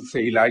رنگوں سے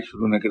علاج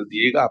شروع نہ کر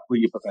دیے گا، آپ کو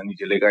یہ پتہ نہیں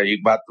چلے گا۔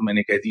 ایک بات تو میں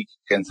نے کہہ دی کہ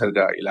کینسر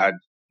کا علاج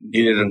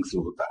نیلے رنگ سے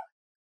ہوتا ہے،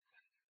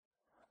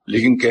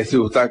 لیکن کیسے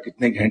ہوتا ہے،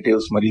 کتنے گھنٹے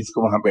اس مریض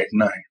کو وہاں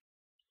بیٹھنا ہے،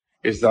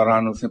 اس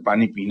دوران اسے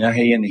پانی پینا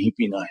ہے یا نہیں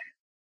پینا ہے،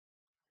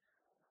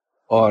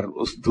 اور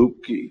اس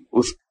دھوپ کی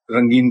اس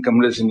رنگین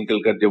کمرے سے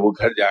نکل کر جب وہ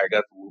گھر جائے گا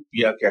تو وہ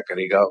پیا کیا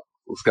کرے گا،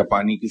 اس کا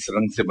پانی کس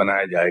رنگ سے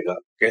بنایا جائے گا،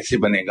 کیسے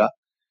بنے گا،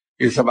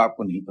 یہ سب آپ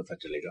کو نہیں پتہ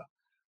چلے گا۔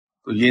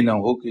 تو یہ نہ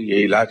ہو کہ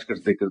یہ علاج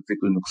کرتے کرتے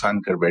کوئی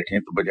نقصان کر بیٹھیں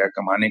تو بجائے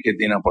کمانے کے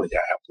دینا پڑ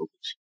جائے آپ کو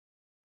کچھ۔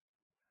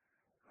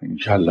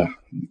 انشاءاللہ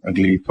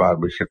اگلی اتوار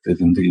بشرط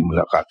زندگی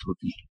ملاقات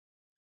ہوتی ہے۔